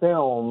thin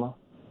film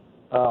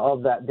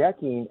of that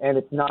decking, and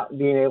it's not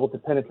being able to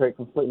penetrate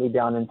completely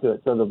down into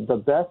it. So the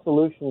best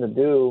solution to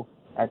do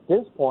at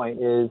this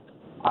point is,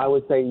 I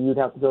would say you'd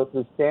have to go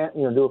through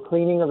do a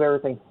cleaning of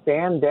everything,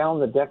 sand down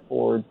the deck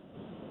boards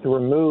to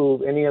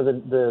remove any of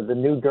the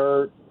new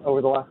dirt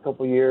over the last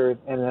couple of years,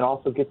 and then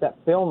also get that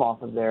film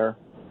off of there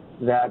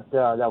that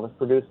was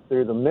produced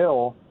through the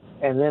mill,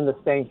 and then the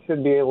stain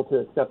should be able to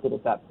accept it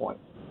at that point.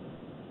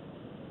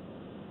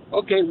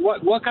 Okay,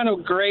 what kind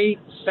of grade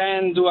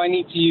sand do I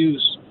need to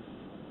use?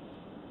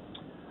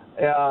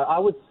 I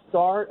would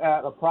start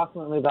at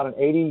approximately about an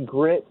 80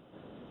 grit,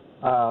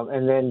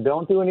 and then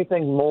don't do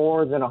anything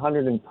more than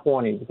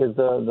 120, because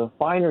the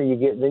finer you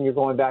get, then you're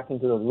going back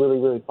into those really,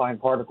 really fine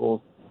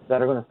particles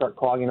that are going to start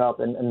clogging up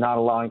and not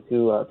allowing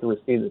to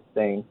receive the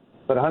stain.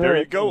 But there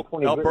you go,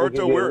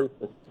 Alberto.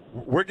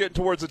 We're getting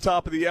towards the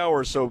top of the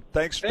hour, so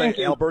thanks,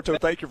 Alberto.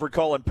 Thank you for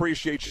calling.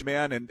 Appreciate you,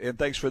 man, and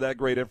thanks for that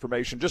great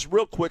information. Just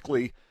real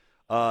quickly,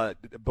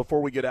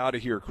 before we get out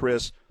of here,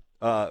 Chris,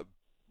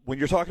 when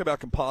you're talking about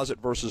composite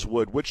versus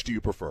wood, which do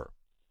you prefer?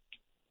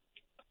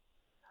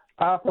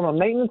 From a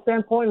maintenance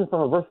standpoint and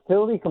from a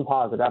versatility,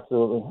 composite,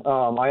 absolutely.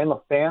 I am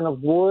a fan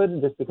of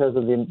wood just because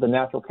of the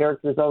natural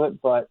characters of it,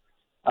 but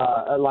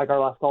like our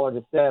last caller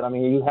just said, I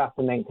mean, you have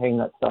to maintain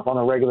that stuff on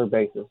a regular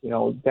basis.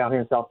 Down here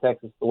in South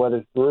Texas, the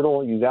weather's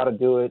brutal. You got to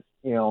do it,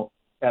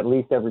 at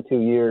least every 2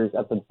 years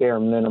at the bare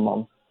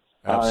minimum.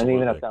 And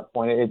even at that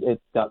point,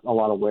 it's got a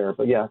lot of wear.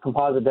 But, yeah,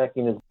 composite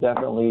decking is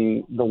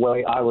definitely the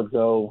way I would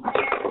go.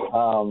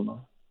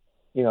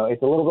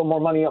 It's a little bit more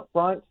money up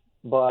front,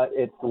 but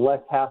it's less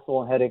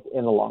hassle and headache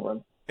in the long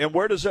run. And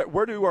where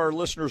do our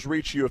listeners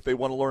reach you if they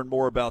want to learn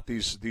more about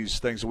these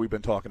things that we've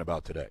been talking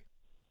about today?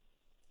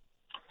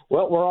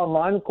 Well, we're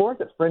online, of course,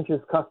 at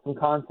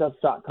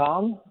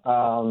French'sCustomConcepts.com.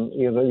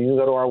 You can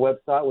go to our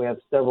website. We have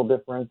several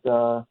different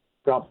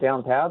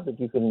drop-down tabs that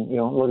you can,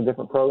 look at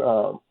different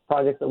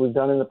projects that we've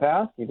done in the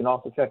past. You can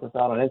also check us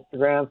out on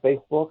Instagram,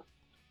 Facebook.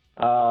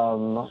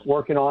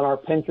 Working on our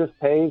Pinterest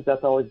page.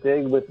 That's always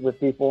big with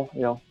people.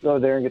 Go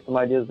there and get some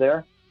ideas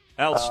there.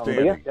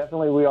 Outstanding. Yeah,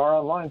 definitely we are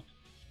online.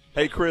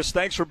 Hey, Chris,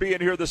 thanks for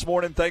being here this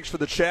morning. Thanks for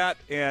the chat,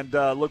 and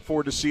look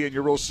forward to seeing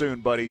you real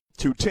soon, buddy.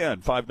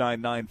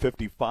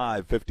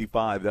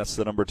 210-599-5555. That's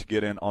the number to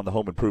get in on the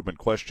home improvement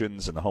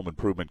questions and the home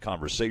improvement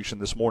conversation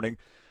this morning.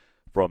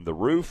 From the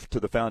roof to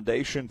the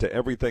foundation to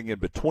everything in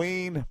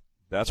between,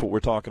 that's what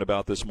we're talking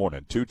about this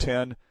morning.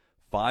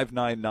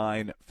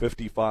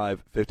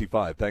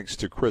 210-599-5555. Thanks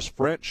to Chris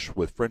French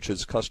with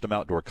French's Custom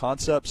Outdoor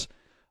Concepts.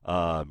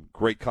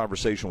 Great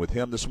conversation with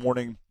him this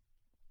morning,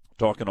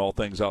 talking all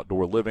things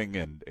outdoor living,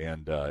 and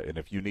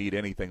if you need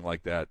anything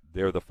like that,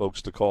 they're the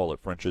folks to call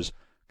at French's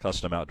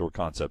Custom Outdoor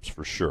Concepts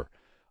for sure.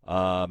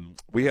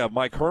 We have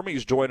Mike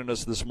Hermes joining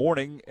us this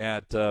morning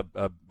at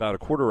about a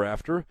quarter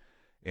after,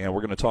 and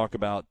we're going to talk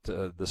about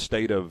the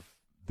state of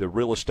the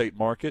real estate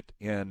market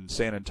in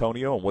San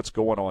Antonio and what's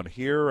going on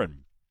here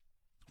and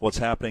what's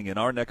happening in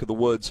our neck of the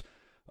woods.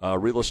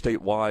 Real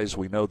estate-wise,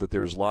 we know that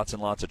there's lots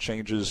and lots of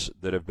changes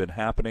that have been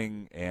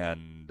happening,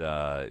 and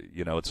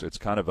it's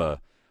kind of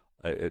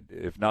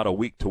if not a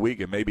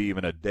week-to-week, and maybe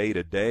even a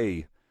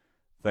day-to-day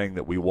thing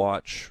that we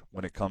watch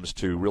when it comes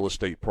to real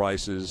estate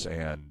prices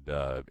and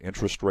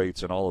interest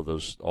rates and all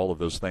of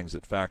those things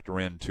that factor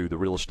into the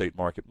real estate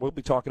market. We'll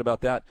be talking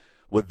about that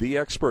with the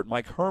expert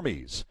Mike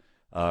Hermes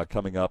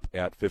coming up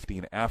at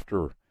 15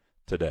 after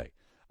today.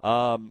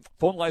 Phone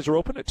lines are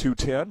open at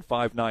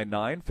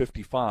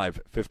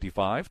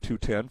 210-599-5555,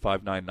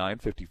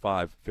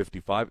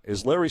 210-599-5555.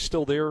 Is Larry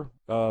still there?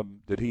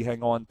 Did he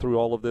hang on through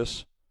all of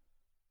this?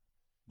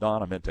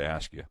 Don, I meant to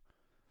ask you.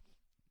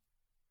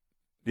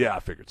 Yeah, I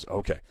figured so.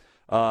 Okay.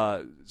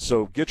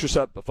 So get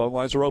yourself, the phone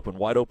lines are open,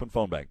 wide open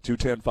phone bank,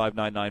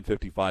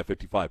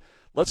 210-599-5555.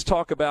 Let's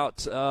talk about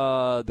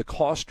the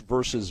cost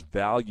versus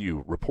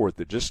value report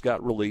that just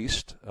got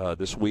released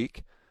this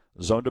week.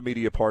 Zonda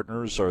Media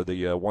Partners are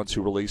the ones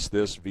who release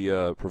this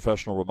via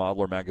Professional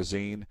Remodeler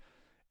magazine.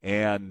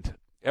 And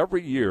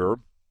every year,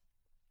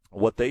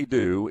 what they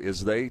do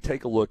is they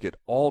take a look at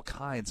all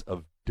kinds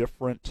of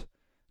different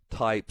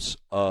types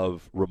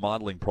of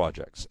remodeling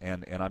projects,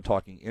 and I'm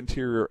talking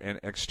interior and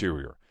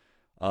exterior.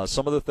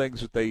 Some of the things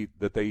that they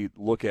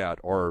look at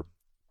are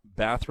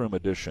bathroom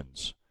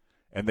additions,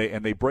 and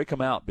they break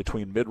them out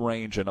between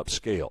mid-range and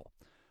upscale.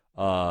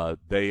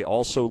 They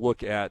also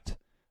look at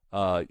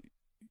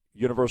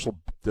universal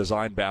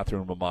design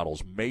bathroom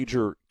remodels,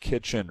 major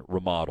kitchen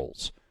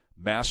remodels,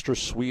 master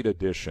suite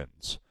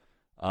additions.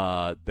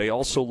 They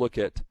also look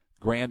at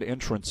grand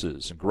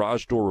entrances and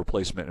garage door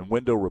replacement and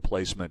window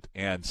replacement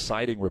and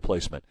siding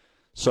replacement.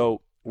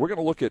 So we're going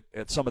to look at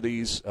some of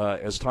these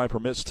as time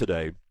permits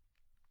today,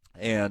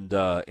 and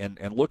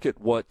look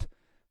at what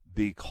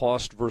the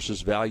cost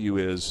versus value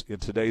is in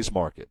today's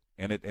market,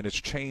 and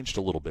it's changed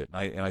a little bit,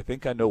 and I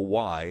think I know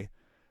why,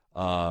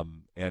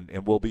 and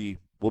we'll be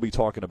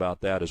talking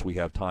about that as we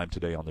have time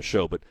today on the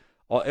show. But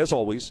as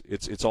always,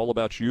 it's all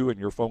about you and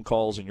your phone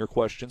calls and your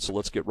questions. So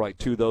let's get right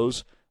to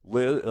those.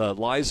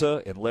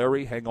 Liza and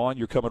Larry, hang on.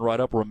 You're coming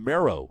right up.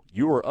 Romero,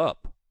 you are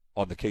up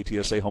on the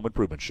KTSA Home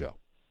Improvement Show.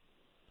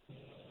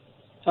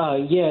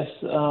 Yes.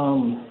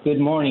 Good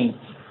morning.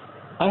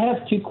 I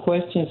have two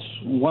questions,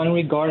 one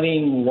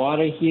regarding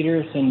water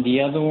heaters and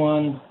the other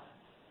one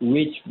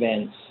ridge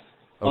vents.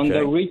 Okay. On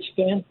the ridge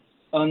vents,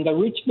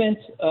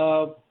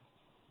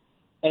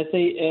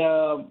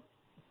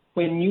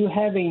 when you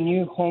have a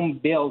new home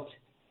built,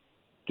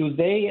 does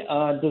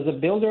the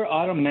builder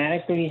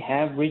automatically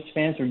have ridge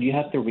vents, or do you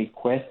have to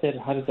request it?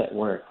 How does that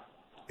work?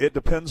 It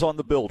depends on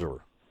the builder,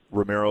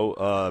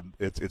 Romero.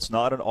 It's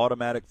not an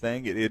automatic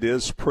thing. It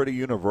is pretty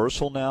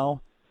universal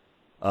now.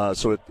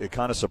 So it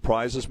kind of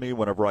surprises me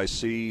whenever I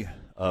see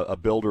a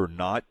builder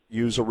not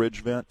use a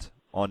ridge vent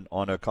on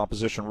a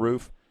composition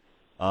roof.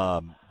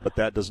 But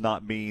that does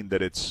not mean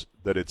that it's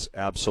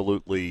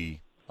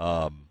absolutely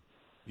a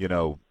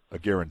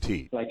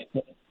guarantee. Like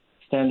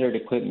standard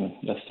equipment,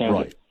 that's standard.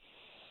 Right.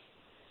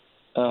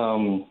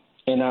 And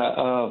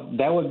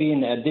that would be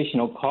an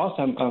additional cost,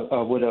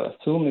 I would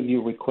assume, if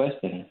you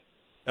requested it.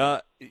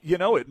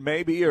 It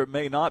may be or it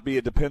may not be.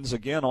 It depends,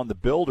 again, on the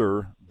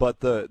builder. But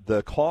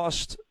the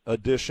cost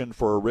addition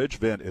for a ridge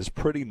vent is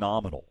pretty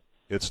nominal.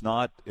 It's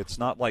not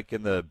like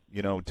in the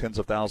tens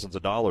of thousands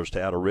of dollars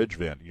to add a ridge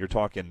vent. You're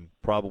talking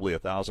probably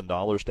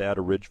 $1,000 to add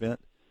a ridge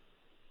vent.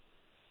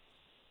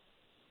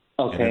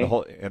 Okay. And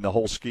in the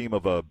whole scheme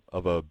of a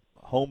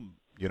home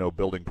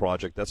building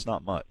project, that's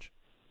not much.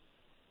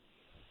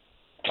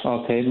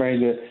 Okay, very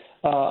good.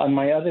 And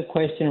my other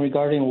question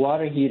regarding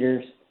water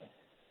heaters,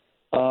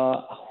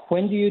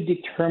 when do you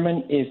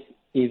determine if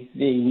a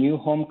new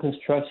home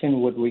construction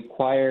would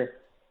require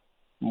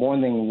more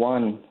than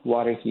one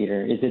water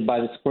heater? Is it by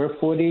the square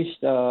footage,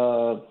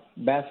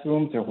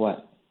 bathrooms, or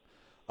what?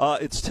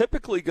 It's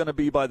typically going to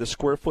be by the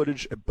square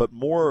footage, but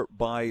more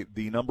by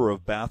the number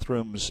of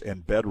bathrooms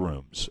and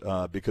bedrooms,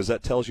 because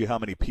that tells you how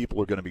many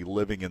people are going to be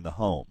living in the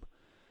home.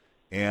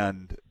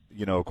 And,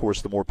 of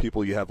course, the more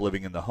people you have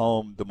living in the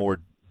home, the more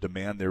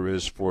demand there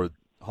is for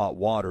hot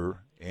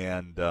water.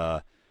 And,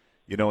 and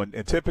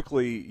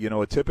typically,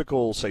 a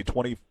typical, say,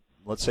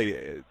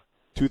 2,000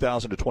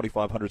 to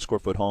 2,500 square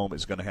foot home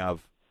is going to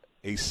have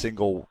a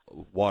single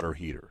water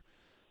heater.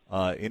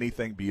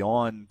 Anything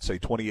beyond, say,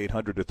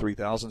 2,800 to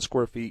 3,000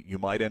 square feet, you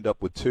might end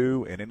up with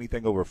two, and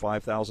anything over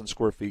 5,000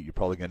 square feet, you're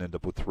probably going to end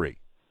up with three.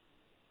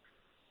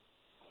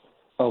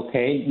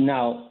 Okay.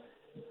 Now,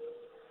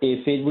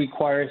 if it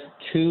requires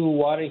two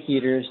water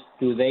heaters,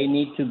 do they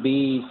need to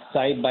be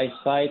side by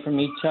side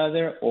from each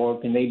other, or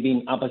can they be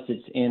in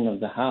opposite ends of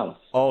the house?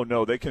 Oh,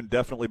 no, they can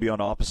definitely be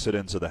on opposite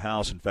ends of the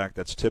house. In fact,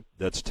 that's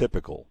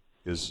typical,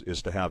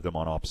 is to have them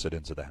on opposite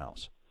ends of the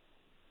house.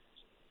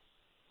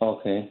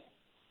 Okay.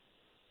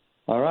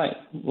 All right.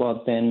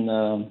 Well, then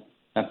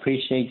I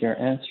appreciate your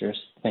answers.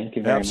 Thank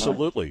you very much.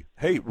 Absolutely.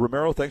 Hey,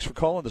 Romero, thanks for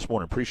calling this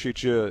morning.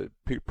 Appreciate you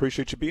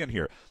being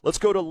here. Let's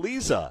go to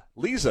Lisa.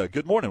 Lisa,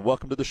 good morning.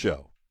 Welcome to the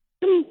show.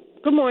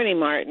 Good morning,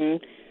 Martin.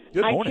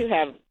 Good morning. I, too,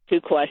 have two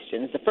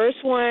questions. The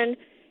first one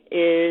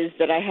is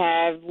that I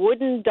have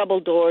wooden double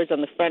doors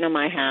on the front of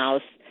my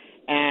house,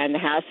 and the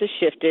house has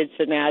shifted,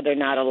 so now they're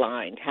not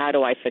aligned. How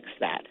do I fix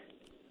that?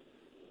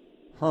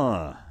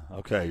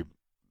 Okay.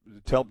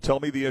 Tell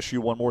me the issue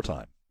one more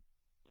time.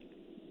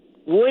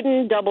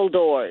 Wooden double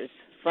doors,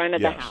 front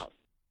of the house.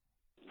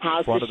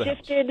 House is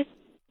shifted.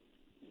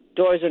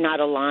 Doors are not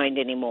aligned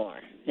anymore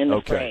in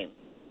the frame.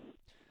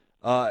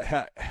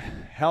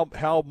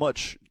 How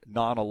much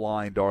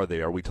non-aligned are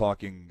they? Are we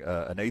talking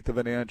an eighth of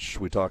an inch? Are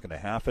we talking a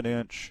half an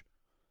inch?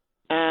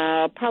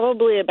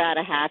 Probably about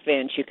a half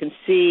inch. You can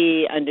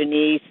see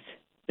underneath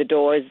the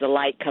doors the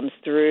light comes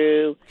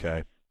through.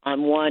 Okay.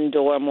 On one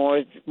door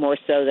more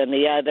so than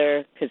the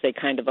other because they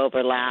kind of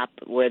overlap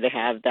where they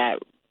have that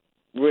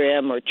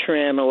rim or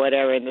trim or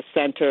whatever in the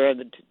center of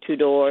the two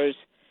doors.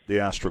 The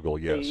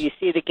astragal, yes. So you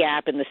see the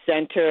gap in the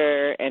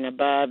center and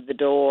above the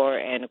door,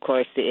 and of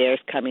course the air's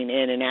coming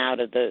in and out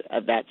of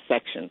that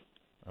section.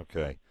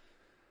 Okay.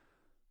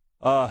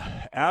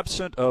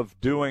 Absent of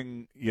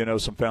doing,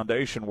 some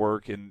foundation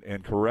work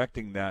and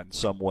correcting that in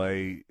some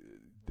way,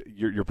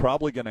 you're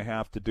probably going to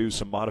have to do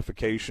some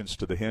modifications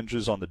to the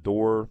hinges on the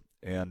door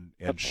and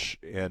shim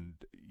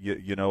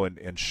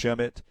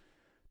it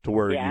to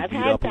where you beat up a little bit.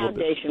 Yeah, I've had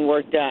foundation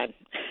work done.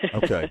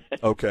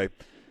 Okay.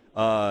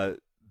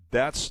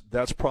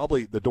 That's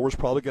probably, the door's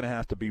probably going to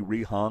have to be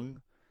rehung,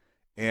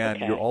 and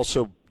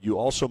you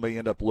also may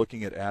end up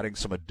looking at adding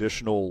some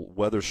additional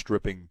weather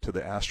stripping to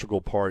the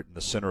astragal part in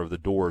the center of the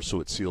door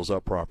so it seals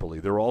up properly.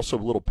 There are also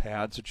little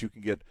pads that you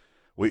can get.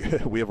 We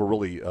have a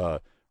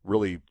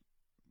really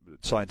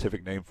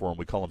scientific name for them.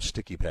 We call them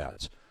sticky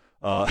pads.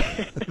 That's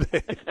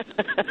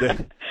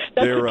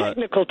a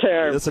technical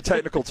term. It's a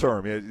technical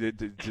term.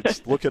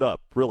 Just look it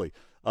up, really.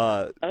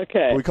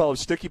 Okay. We call them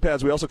sticky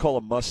pads. We also call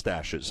them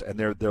mustaches, and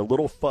they're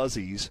little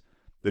fuzzies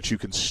that you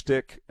can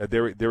stick.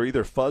 They're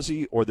either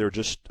fuzzy or they're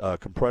just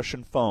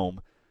compression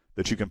foam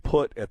that you can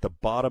put at the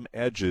bottom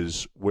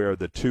edges where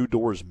the two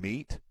doors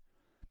meet,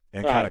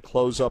 and kind of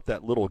close up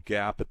that little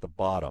gap at the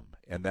bottom.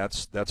 And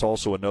that's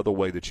also another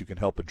way that you can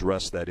help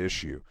address that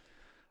issue.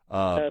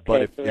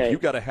 But if you've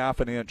got a half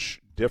an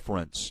inch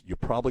difference, you're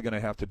probably going to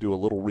have to do a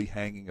little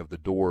rehanging of the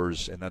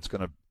doors, and that's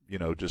going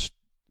to, just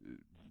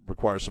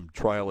require some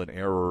trial and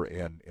error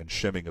and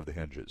shimming of the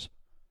hinges.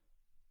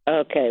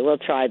 Okay, we'll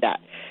try that.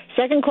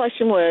 Second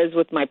question was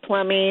with my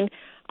plumbing.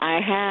 I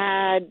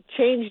had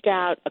changed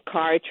out a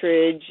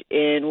cartridge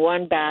in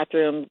one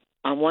bathroom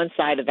on one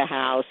side of the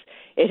house.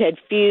 It had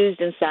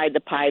fused inside the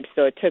pipe,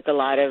 so it took a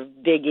lot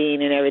of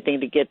digging and everything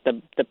to get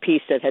the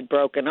piece that had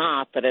broken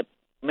off, but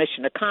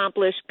mission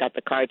accomplished, got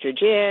the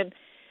cartridge in.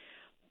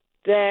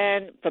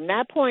 Then from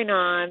that point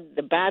on,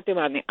 the bathroom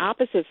on the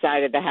opposite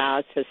side of the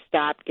house has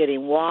stopped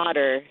getting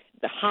water,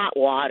 the hot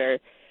water,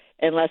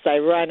 unless I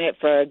run it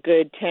for a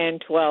good 10,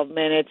 12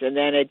 minutes, and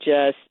then it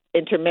just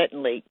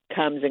intermittently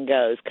comes and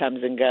goes.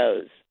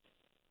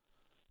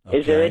 Okay.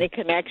 Is there any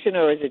connection,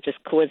 or is it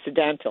just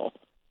coincidental?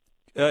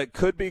 It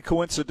could be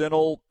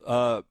coincidental,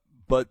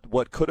 but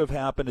what could have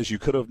happened is you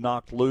could have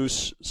knocked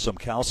loose some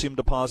calcium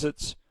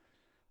deposits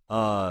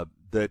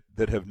that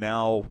have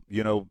now,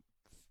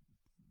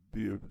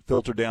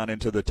 filtered down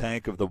into the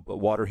tank of the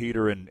water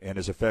heater and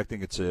is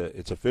affecting its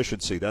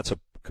efficiency. That's a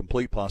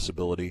complete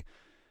possibility.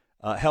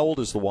 How old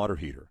is the water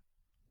heater?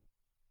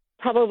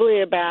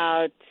 Probably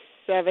about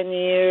 7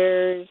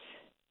 years.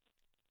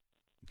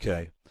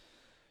 Okay.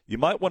 You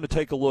might want to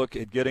take a look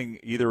at getting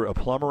either a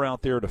plumber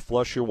out there to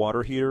flush your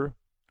water heater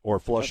or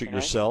flush it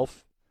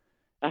yourself,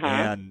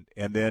 and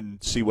then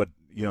see what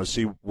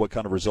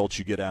kind of results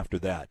you get after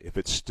that. If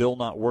it's still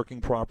not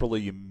working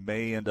properly, you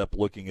may end up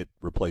looking at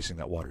replacing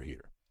that water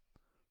heater.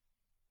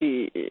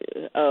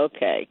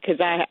 Okay, because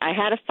I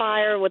had a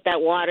fire with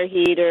that water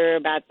heater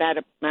about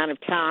that amount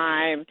of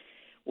time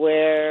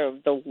where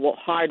the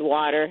hard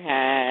water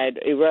had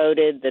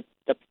eroded the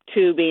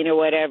tubing or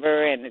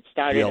whatever, and it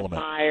started a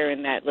fire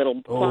in that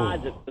little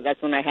closet. So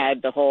that's when I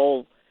had the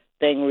whole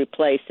thing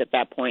replaced at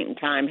that point in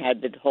time,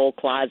 had the whole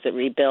closet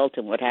rebuilt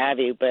and what have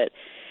you. But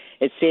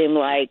it seemed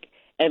like,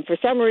 and for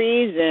some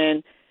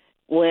reason,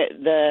 when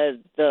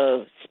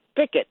the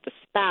spigot, the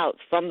spout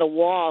from the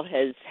wall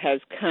has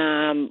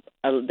come,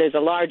 there's a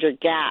larger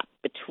gap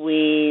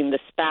between the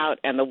spout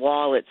and the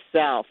wall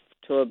itself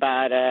to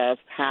about a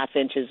half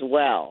inch as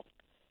well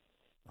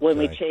when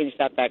we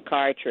changed out that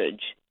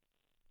cartridge.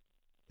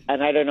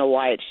 And I don't know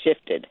why it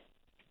shifted.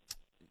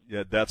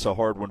 Yeah, that's a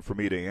hard one for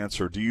me to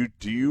answer. Do you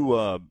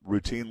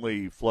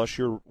routinely flush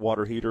your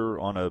water heater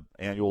on an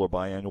annual or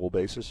biannual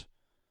basis?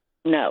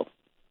 No.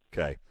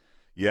 Okay.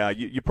 Yeah,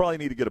 you probably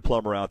need to get a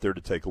plumber out there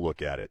to take a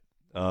look at it,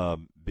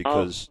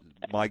 because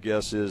my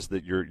guess is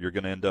that you're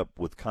going to end up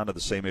with kind of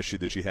the same issue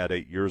that you had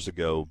 8 years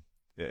ago.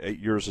 8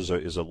 years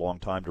is a long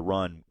time to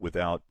run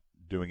without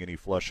doing any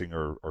flushing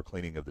or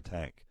cleaning of the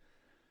tank.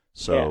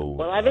 So, yeah.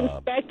 Well,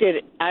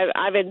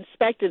 I've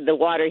inspected the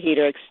water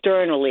heater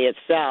externally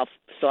itself,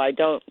 so I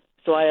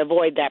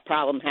avoid that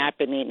problem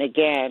happening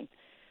again.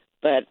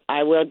 But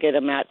I will get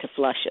them out to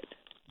flush it.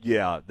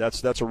 Yeah,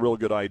 that's a real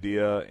good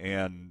idea,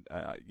 and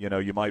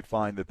you might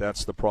find that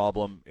that's the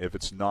problem. If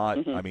it's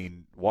not, I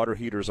mean, water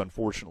heaters,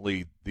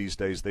 unfortunately, these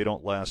days they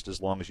don't last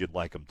as long as you'd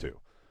like them to.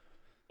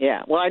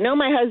 Yeah, well, I know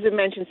my husband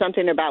mentioned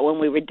something about when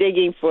we were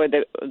digging for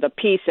the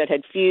piece that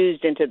had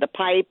fused into the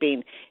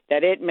piping,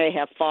 that it may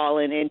have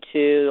fallen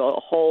into a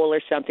hole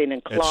or something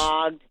and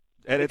clogged.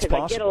 It's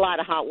possible. I get a lot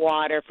of hot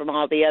water from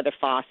all the other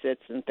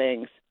faucets and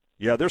things.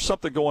 Yeah, there's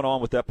something going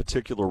on with that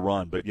particular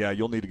run, but yeah,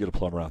 you'll need to get a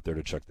plumber out there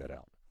to check that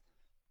out.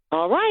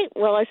 All right.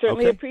 Well, I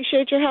certainly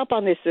appreciate your help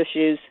on these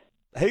issues.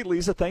 Hey,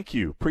 Lisa, thank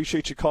you.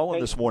 Appreciate you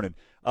calling this morning.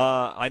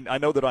 I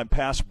know that I'm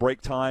past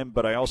break time,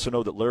 but I also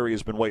know that Larry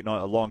has been waiting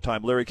on a long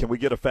time. Larry, can we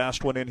get a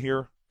fast one in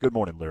here? Good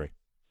morning, Larry.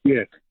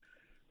 Yes.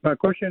 My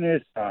question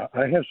is,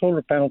 I have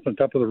solar panels on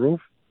top of the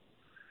roof,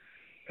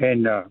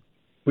 and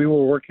we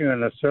were working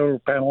on a solar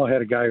panel. I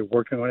had a guy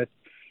working on it,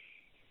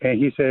 and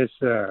he says,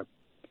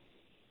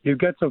 you've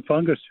got some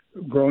fungus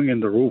growing in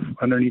the roof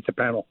underneath the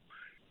panel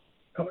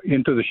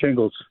into the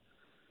shingles.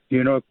 Do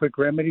you know a quick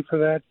remedy for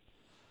that?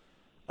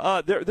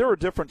 There are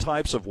different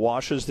types of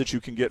washes that you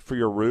can get for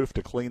your roof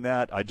to clean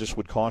that. I just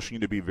would caution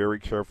you to be very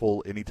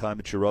careful anytime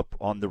that you're up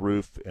on the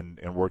roof and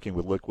working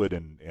with liquid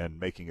and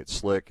making it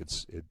slick.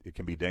 It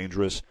can be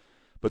dangerous.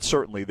 But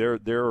certainly there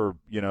are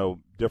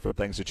different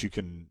things that you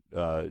can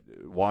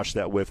wash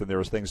that with, and there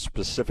are things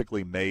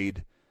specifically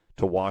made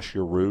to wash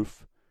your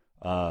roof.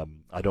 I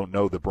don't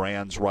know the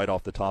brands right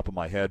off the top of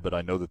my head, but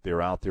I know that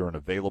they're out there and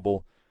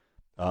available.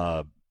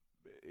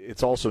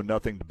 It's also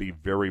nothing to be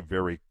very,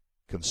 very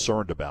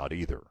concerned about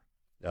either.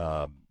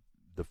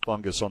 The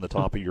fungus on the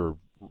top of your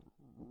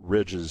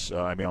ridges,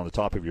 on the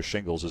top of your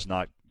shingles, is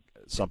not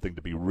something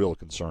to be real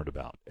concerned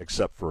about,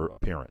 except for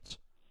appearance.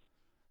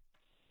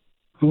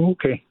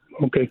 Okay.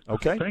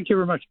 Thank you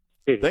very much.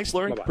 Thanks,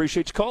 Larry. Bye-bye.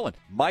 Appreciate you calling.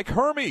 Mike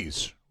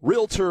Hermes,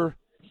 realtor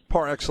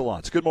par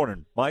excellence. Good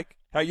morning, Mike.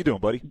 How you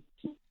doing, buddy?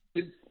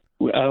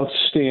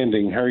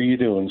 Outstanding. How are you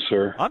doing,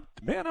 sir?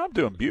 I'm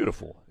doing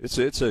beautiful. It's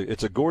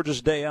a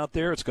gorgeous day out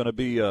there. It's going to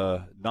be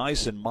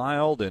nice and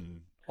mild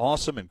and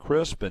awesome and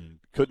crisp, and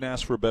couldn't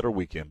ask for a better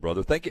weekend,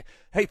 brother. Thank you.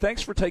 Hey,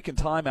 thanks for taking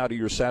time out of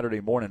your Saturday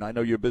morning. I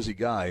know you're a busy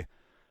guy,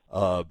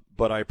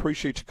 but I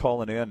appreciate you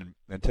calling in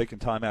and taking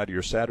time out of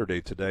your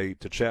Saturday today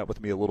to chat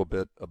with me a little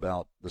bit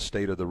about the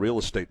state of the real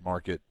estate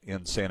market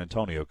in San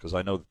Antonio, because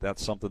I know that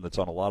that's something that's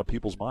on a lot of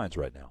people's minds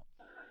right now.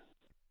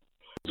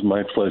 It's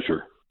my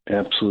pleasure.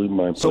 Absolutely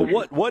my pleasure.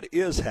 So what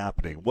is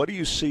happening? What do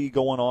you see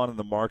going on in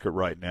the market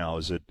right now?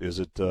 Is it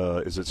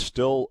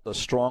still a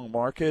strong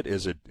market?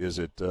 Is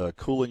it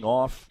cooling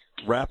off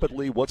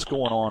rapidly? What's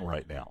going on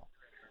right now?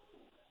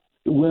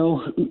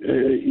 Well,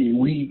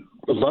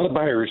 a lot of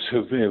buyers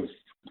have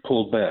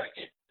pulled back.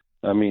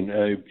 I mean,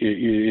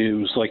 it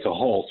was like a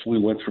halt. We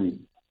went from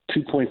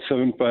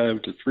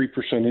 2.75 to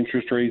 3%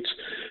 interest rates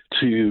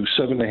to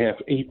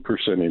 7.5%,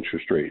 8%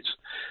 interest rates,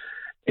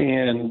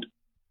 and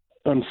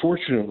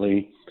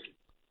unfortunately,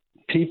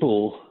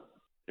 people,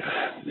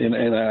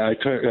 and I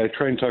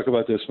try and talk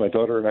about this. My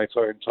daughter and I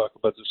try and talk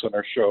about this on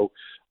our show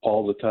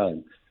all the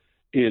time.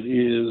 It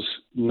is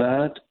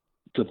not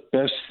the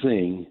best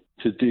thing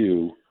to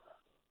do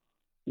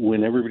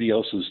when everybody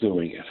else is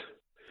doing it.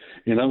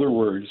 In other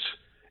words,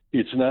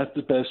 it's not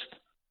the best.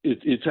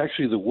 It's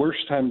actually the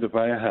worst time to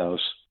buy a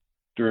house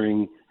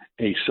during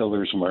a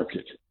seller's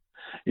market.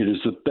 It is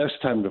the best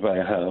time to buy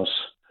a house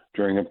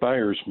during a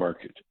buyer's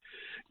market.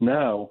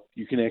 Now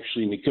you can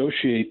actually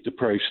negotiate the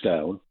price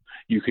down.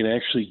 You can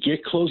actually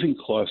get closing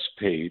costs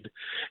paid.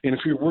 And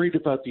if you're worried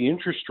about the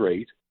interest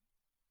rate,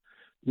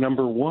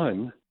 number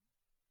one,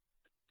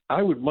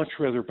 I would much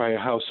rather buy a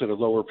house at a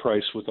lower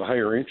price with a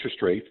higher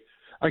interest rate.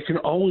 I can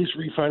always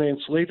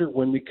refinance later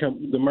when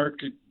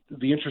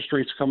the interest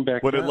rates come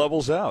back when down. it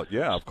levels out.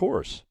 Yeah, of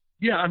course.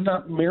 Yeah, I'm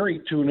not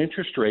married to an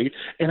interest rate,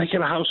 and I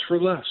get a house for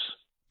less.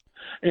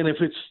 And if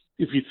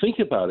you think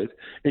about it,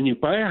 and you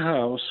buy a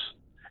house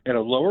at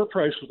a lower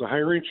price with a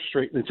higher interest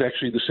rate, and it's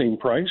actually the same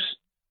price,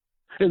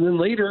 and then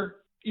later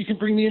you can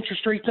bring the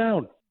interest rate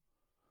down.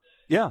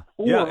 Yeah,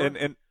 yeah,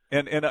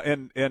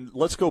 and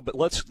let's go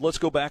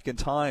back in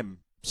time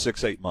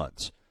 6-8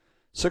 months.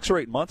 6 or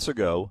 8 months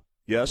ago,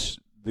 yes,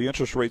 the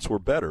interest rates were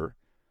better,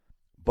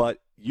 but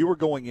you were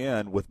going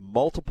in with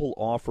multiple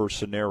offer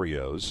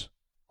scenarios,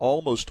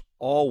 almost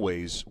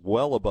always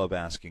well above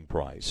asking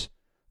price.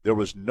 There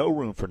was no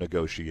room for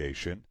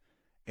negotiation,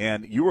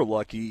 and you were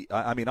lucky.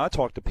 I mean, I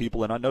talked to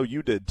people, and I know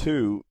you did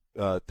too,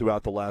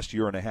 throughout the last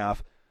year and a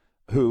half,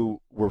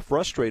 who were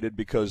frustrated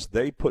because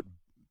they put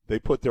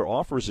their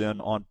offers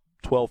in on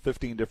 12,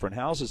 15 different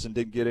houses and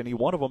didn't get any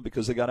one of them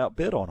because they got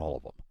outbid on all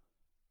of them.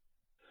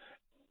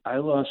 I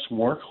lost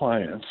more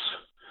clients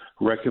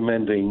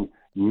recommending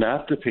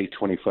not to pay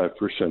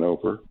 25%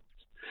 over,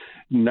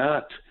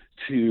 not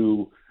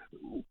to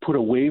put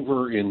a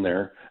waiver in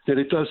there, that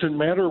it doesn't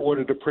matter what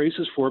it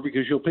appraises for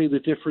because you'll pay the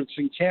difference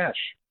in cash.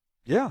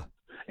 Yeah.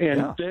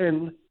 And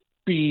then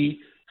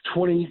be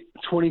 20,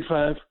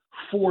 25,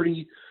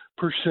 40%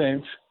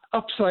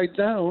 upside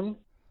down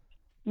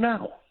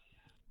now.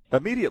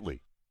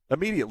 Immediately.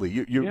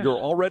 You're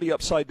already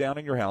upside down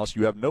in your house.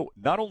 You have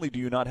not only do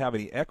you not have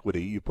any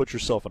equity, you put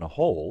yourself in a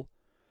hole.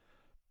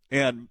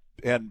 And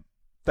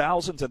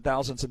thousands and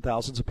thousands and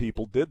thousands of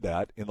people did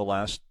that in the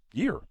last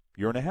year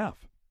and a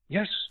half.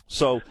 Yes.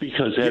 So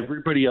because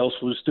everybody else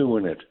was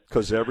doing it.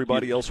 Because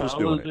everybody else was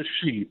doing it. Follow the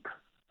sheep.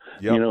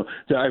 Yep. You know,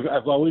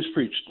 I've always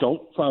preached,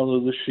 don't follow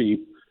the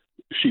sheep.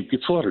 Sheep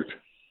get slaughtered.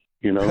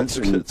 You know,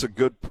 it's a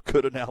good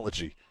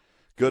analogy.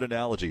 Good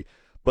analogy.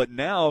 But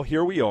now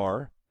here we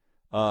are,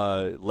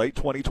 late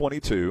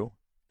 2022.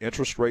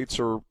 Interest rates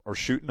are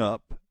shooting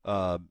up.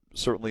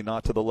 Certainly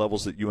not to the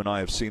levels that you and I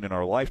have seen in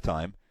our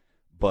lifetime,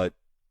 but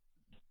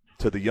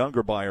to the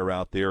younger buyer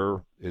out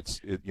there, it's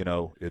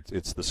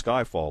the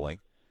sky falling,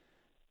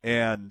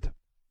 and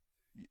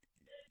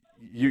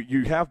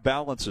you have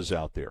balances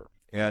out there,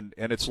 and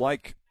it's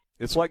like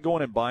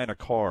going and buying a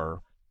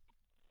car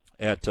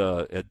at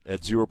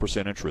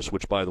 0% interest,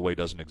 which by the way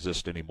doesn't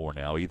exist anymore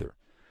now either.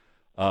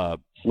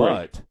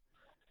 But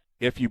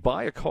if you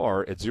buy a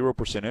car at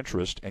 0%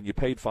 interest and you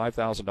paid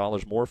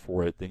 $5,000 more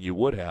for it than you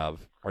would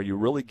have, are you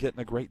really getting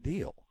a great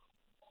deal?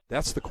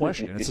 That's the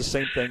question. It's the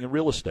same thing in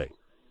real estate.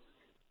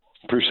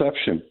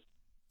 Perception,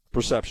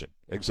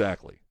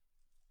 exactly.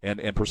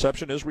 And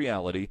perception is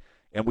reality,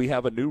 and we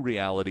have a new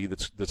reality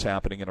that's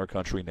happening in our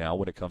country now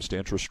when it comes to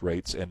interest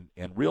rates and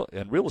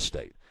real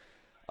estate.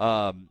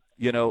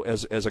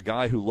 As a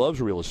guy who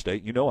loves real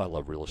estate, I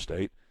love real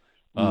estate.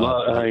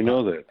 I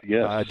know that.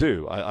 Yes, I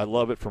do. I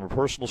love it from a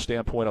personal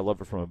standpoint. I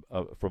love it from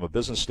a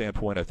business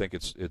standpoint. I think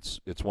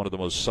it's one of the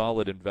most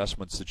solid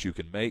investments that you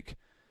can make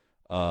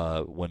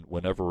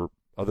whenever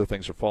other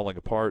things are falling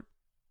apart.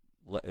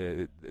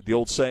 The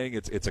old saying,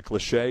 it's a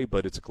cliche,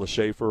 but it's a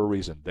cliche for a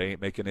reason. They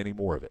ain't making any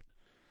more of it,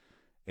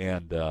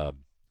 and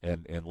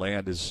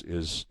land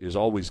is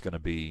always going to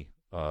be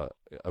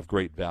of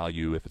great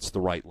value if it's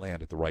the right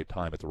land at the right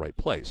time at the right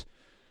place.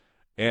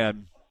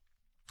 And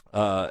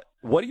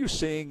what are you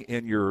seeing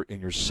in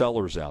your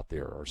sellers out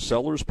there? Are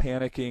sellers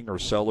panicking? Are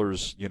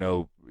sellers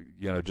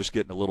just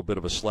getting a little bit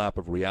of a slap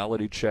of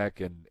reality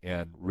check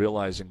and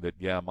realizing that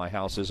my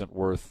house isn't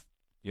worth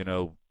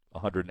 $180,000,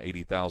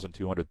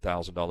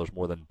 $200,000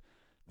 more than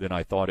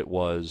I thought it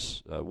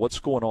was? What's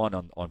going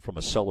on from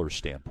a seller's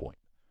standpoint?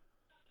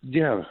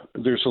 Yeah,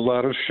 there's a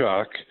lot of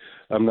shock.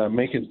 I'm not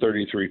making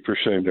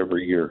 33%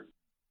 every year.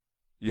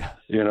 Yeah.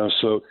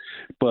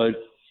 But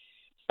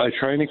I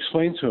try and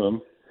explain to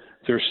them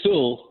there's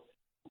still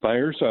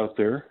buyers out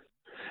there,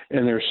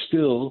 and there's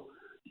still,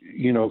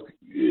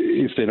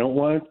 if they don't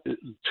want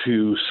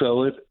to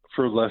sell it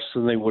for less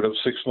than they would have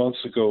 6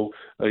 months ago,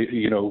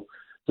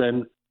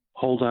 then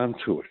hold on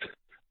to it.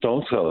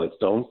 Don't sell it.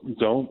 Don't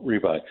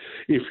rebuy.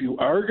 If you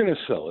are going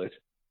to sell it,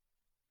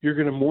 you're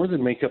going to more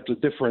than make up the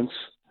difference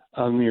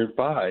on your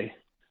buy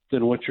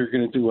than what you're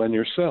going to do on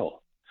your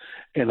sell.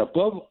 And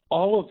above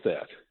all of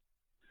that,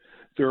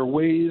 there are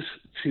ways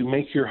to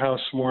make your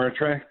house more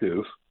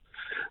attractive.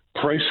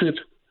 Price it,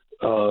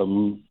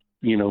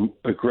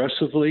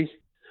 aggressively,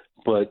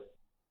 but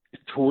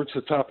towards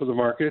the top of the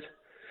market,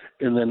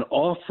 and then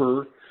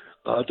offer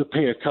to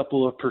pay a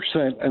couple of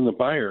percent on the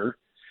buyer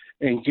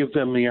and give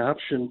them the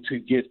option to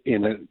get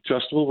an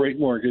adjustable rate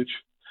mortgage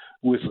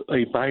with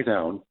a buy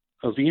down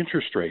of the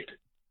interest rate.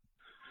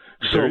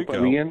 So by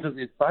the end of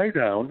the buy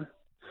down,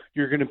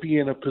 you're going to be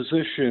in a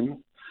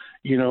position,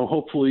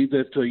 hopefully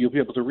that you'll be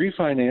able to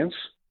refinance,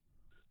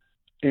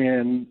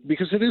 and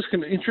because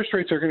interest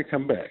rates are going to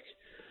come back,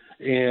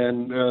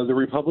 and the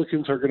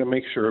Republicans are going to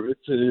make sure of it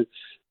to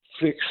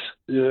fix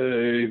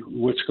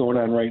what's going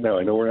on right now.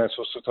 I know we're not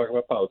supposed to talk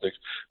about politics,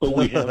 but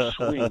we have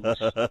swings,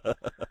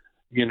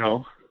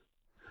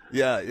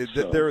 Yeah,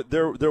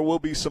 there will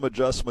be some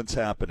adjustments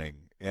happening,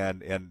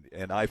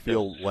 and I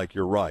feel like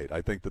you're right.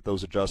 I think that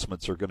those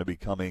adjustments are going to be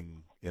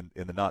coming in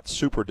the not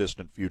super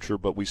distant future,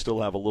 but we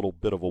still have a little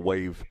bit of a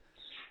wave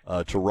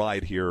to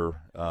ride here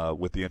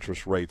with the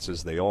interest rates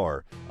as they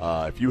are.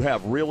 If you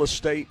have real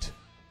estate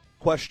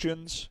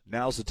questions,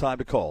 now's the time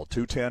to call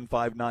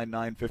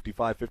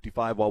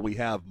 210-599-5555 while we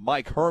have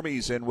Mike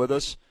Hermes in with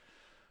us.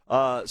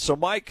 So,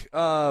 Mike,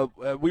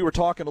 we were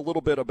talking a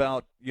little bit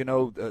about,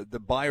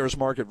 the buyer's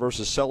market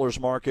versus seller's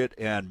market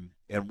and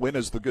when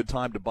is the good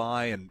time to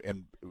buy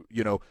and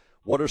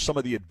what are some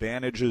of the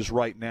advantages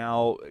right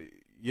now.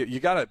 You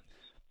got to,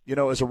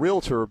 as a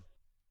realtor,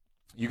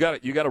 you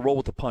got to roll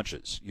with the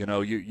punches.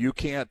 You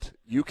can't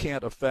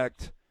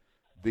affect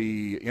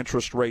the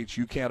interest rates.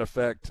 You can't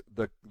affect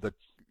the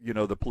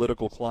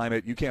political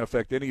climate. You can't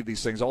affect any of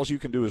these things. All you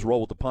can do is roll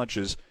with the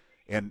punches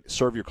and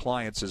serve your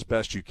clients as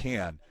best you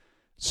can.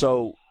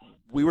 So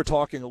we were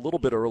talking a little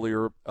bit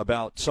earlier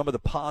about some of the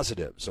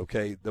positives,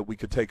 okay, that we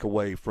could take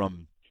away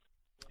from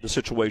the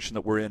situation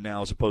that we're in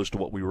now as opposed to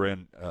what we were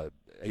in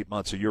 8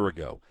 months, a year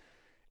ago.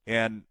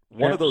 And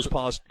one of those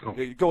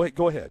positives. Go ahead.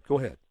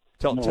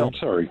 Tell me. I'm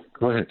sorry.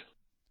 Go ahead.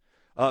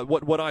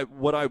 What I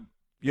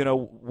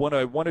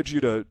wanted you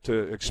to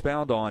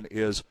expound on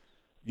is,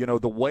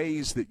 the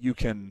ways that you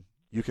can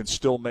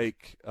still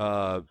make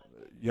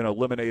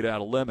lemonade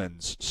out of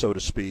lemons, so to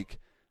speak,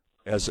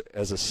 as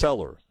a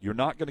seller. You're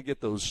not going to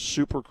get those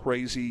super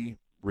crazy,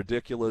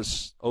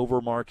 ridiculous,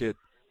 over-market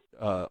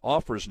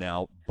offers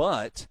now,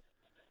 but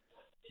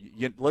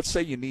let's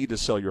say you need to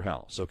sell your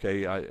house,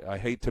 okay? I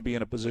hate to be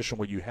in a position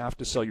where you have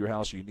to sell your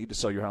house, you need to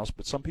sell your house,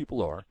 but some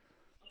people are.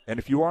 And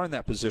if you are in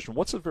that position,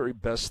 what's the very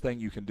best thing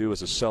you can do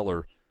as a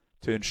seller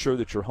to ensure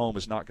that your home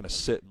is not going to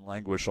sit and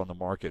languish on the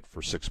market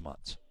for 6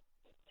 months?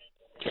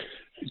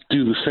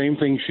 Do the same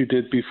things you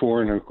did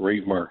before in a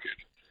great market.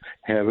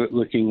 Have it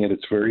looking at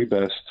its very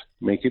best,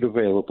 make it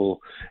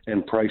available,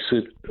 and price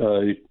it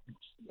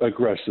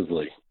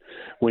aggressively.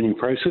 When you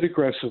price it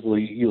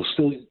aggressively, you'll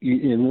still,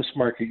 in this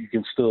market, you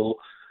can still,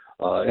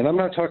 and I'm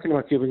not talking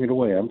about giving it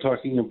away. I'm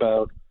talking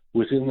about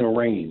within the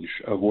range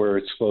of where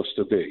it's supposed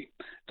to be.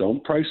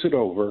 Don't price it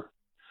over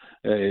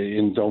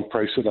and don't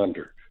price it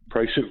under.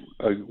 Price it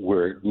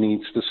where it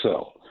needs to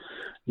sell,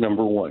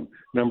 number one.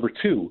 Number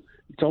two,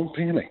 don't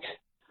panic.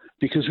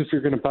 Because if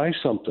you're going to buy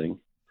something,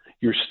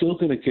 you're still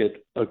going to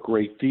get a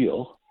great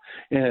deal.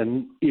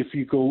 And if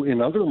you go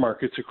in other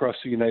markets across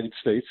the United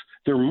States,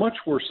 they're much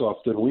worse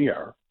off than we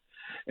are.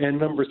 And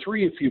number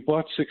three, if you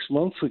bought 6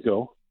 months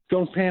ago,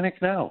 don't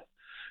panic now.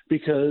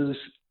 Because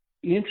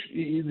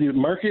the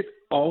market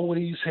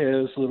always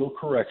has little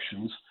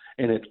corrections,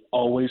 and it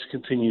always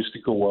continues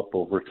to go up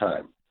over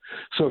time.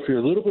 So if you're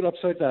a little bit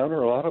upside down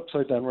or a lot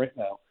upside down right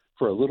now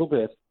for a little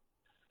bit,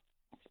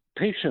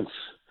 patience.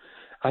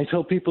 I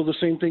tell people the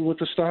same thing with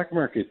the stock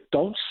market.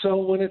 Don't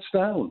sell when it's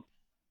down.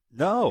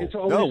 No.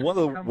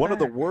 One of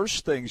the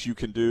worst things you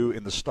can do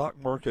in the stock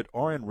market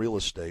or in real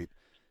estate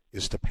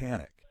is to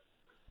panic.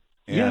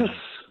 And, yes.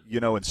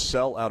 And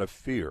sell out of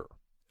fear.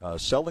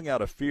 Selling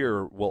out of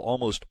fear will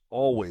almost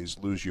always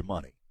lose you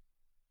money.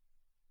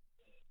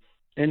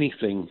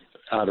 Anything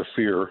out of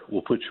fear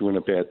will put you in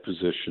a bad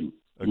position.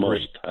 Agreed.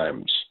 Most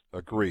times.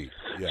 Agreed.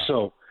 Yeah.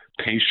 So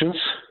patience,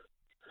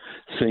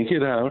 think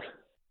it out.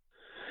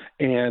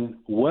 And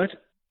what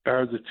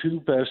are the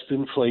two best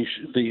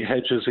the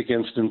hedges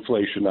against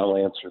inflation? I'll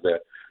answer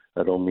that.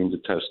 I don't mean to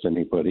test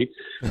anybody.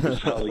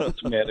 Sally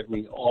gets mad at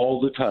me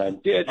all the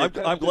time. Dad,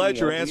 I'm glad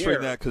you're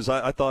answering that because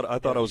I thought I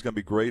was going to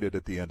be graded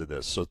at the end of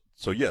this.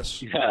 So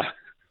yes. Yeah.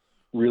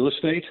 Real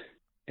estate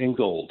and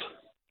gold.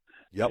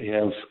 Yep. They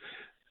have,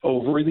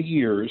 over the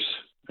years,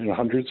 and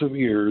hundreds of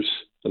years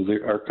of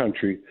our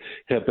country,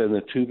 have been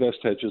the two best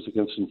hedges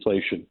against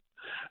inflation.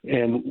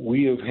 And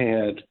we have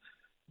had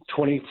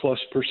 20+%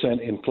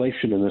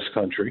 inflation in this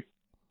country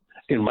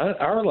in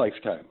our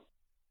lifetime.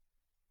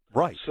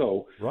 Right.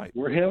 So right.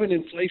 We're having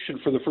inflation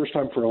for the first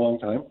time for a long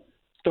time.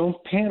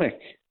 Don't panic.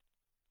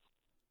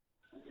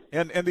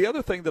 And the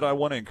other thing that I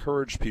want to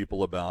encourage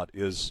people about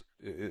is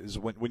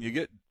when you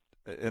get,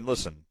 and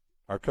listen,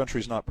 our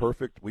country's not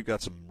perfect. We've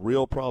got some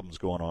real problems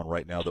going on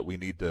right now that we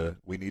need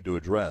to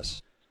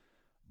address.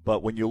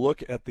 But when you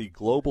look at the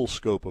global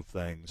scope of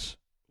things,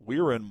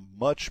 we're in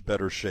much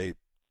better shape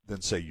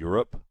than, say,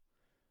 Europe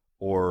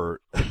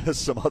or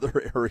some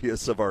other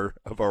areas of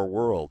our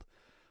world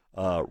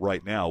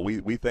right now.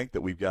 We think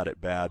that we've got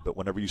it bad, but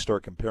whenever you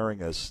start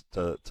comparing us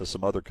to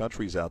some other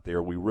countries out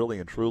there, we really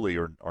and truly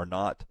are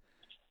not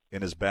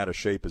in as bad a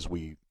shape as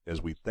we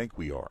think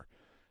we are.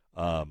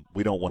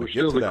 We don't want to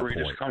get to that point. We're still the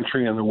greatest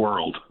country in the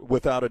world.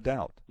 Without a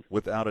doubt.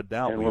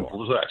 And we're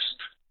blessed.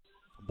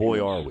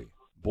 Boy, are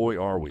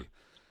we.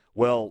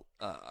 Well,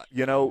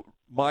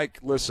 Mike,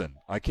 listen,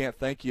 I can't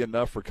thank you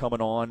enough for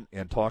coming on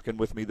and talking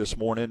with me this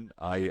morning.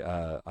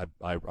 I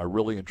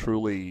really and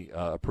truly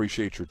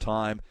appreciate your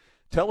time.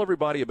 Tell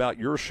everybody about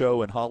your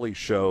show and Holly's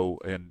show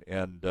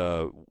and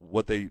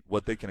what they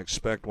can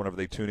expect whenever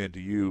they tune into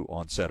you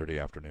on Saturday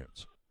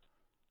afternoons.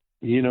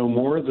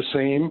 More of the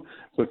same,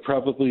 but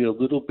probably a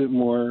little bit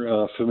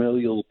more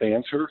familial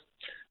banter.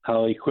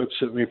 Holly quips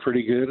at me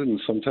pretty good, and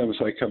sometimes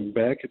I come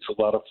back. It's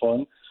a lot of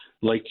fun.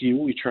 like you,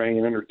 we try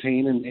and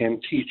entertain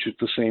and teach at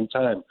the same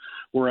time.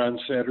 We're on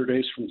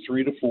Saturdays from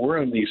 3 to 4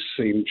 on these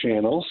same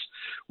channels,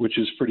 which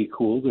is pretty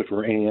cool that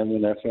we're AM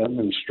and FM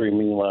and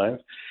streaming live.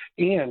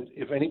 And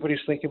if anybody's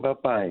thinking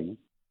about buying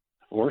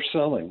or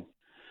selling,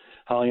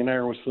 Holly and I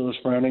are with Phyllis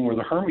Browning. We're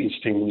the Hermes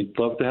team. We'd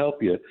love to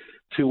help you.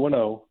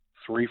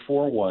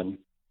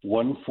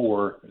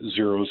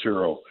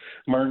 210-341-1400.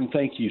 Martin,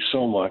 thank you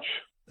so much.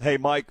 Hey,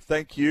 Mike,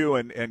 thank you.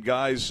 And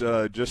guys,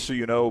 just so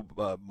you know,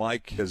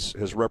 Mike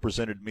has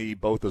represented me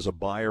both as a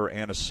buyer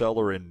and a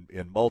seller in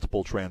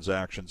multiple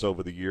transactions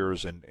over the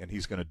years, and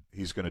he's gonna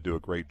do a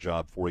great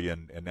job for you.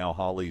 And now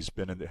Holly's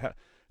been in the.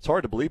 It's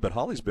hard to believe, but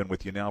Holly's been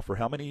with you now for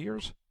how many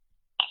years?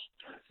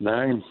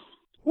 9.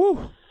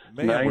 Woo,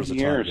 man, 9 where's the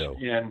years. time go?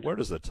 And where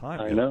does the time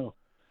go? I know.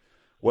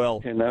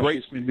 Well, and now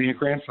great. she's going to be a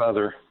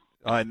grandfather.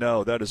 I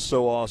know, that is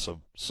so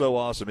awesome, so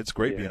awesome. It's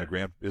great being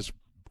It's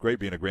great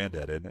being a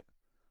granddad, isn't it?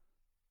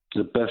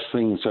 The best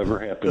thing that's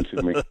ever happened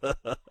to me.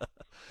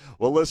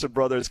 Well, listen,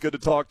 brother, it's good to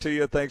talk to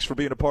you. Thanks for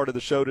being a part of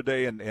the show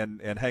today and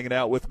hanging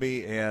out with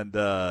me, and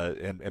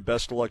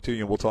best of luck to you,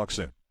 and we'll talk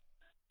soon.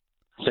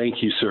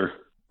 Thank you, sir.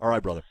 All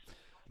right, brother.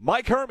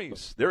 Mike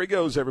Hermes. There he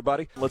goes,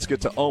 everybody. Let's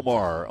get to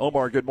Omar.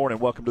 Omar, good morning.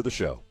 Welcome to the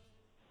show.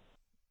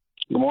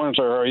 Good morning,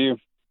 sir. How are you?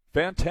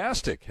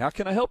 Fantastic. How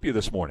can I help you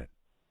this morning?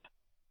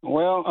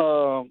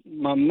 Well,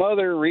 my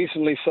mother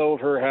recently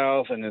sold her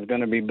house and is going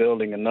to be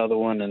building another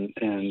one,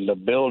 and the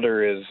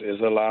builder is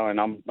allowing.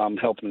 I'm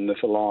helping this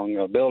along.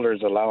 The builder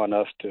is allowing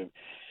us to,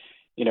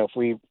 if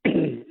we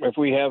if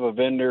we have a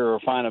vendor or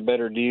find a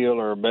better deal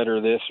or a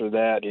better this or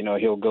that,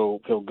 he'll go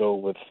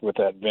with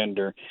that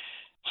vendor.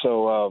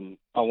 So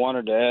I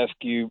wanted to ask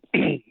you,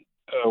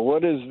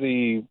 what is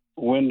the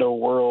Window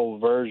World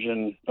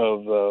version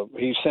of?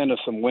 He sent us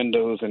some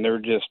windows, and they're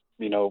just,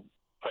 I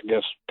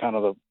guess, kind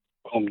of the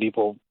Home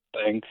Depot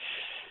thing.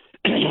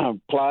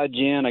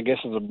 Ply-Gen, I guess,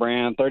 is a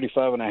brand,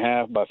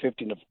 35.5 by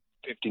 50 to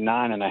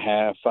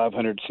 59.5,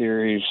 500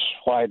 series,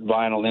 white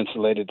vinyl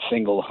insulated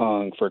single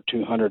hung for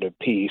 $200 a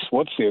piece.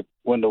 What's the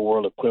Window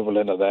World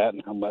equivalent of that,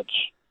 and how much?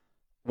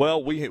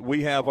 Well,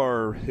 we have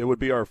it would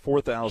be our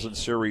 4000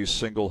 series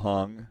single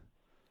hung,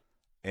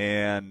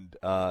 and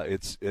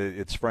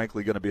it's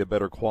frankly going to be a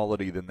better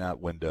quality than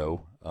that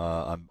window.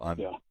 I'm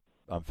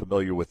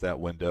familiar with that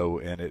window,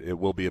 and it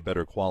will be a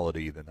better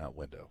quality than that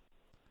window.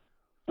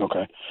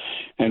 Okay.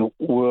 And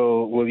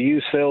will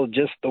you sell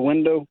just the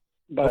window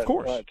by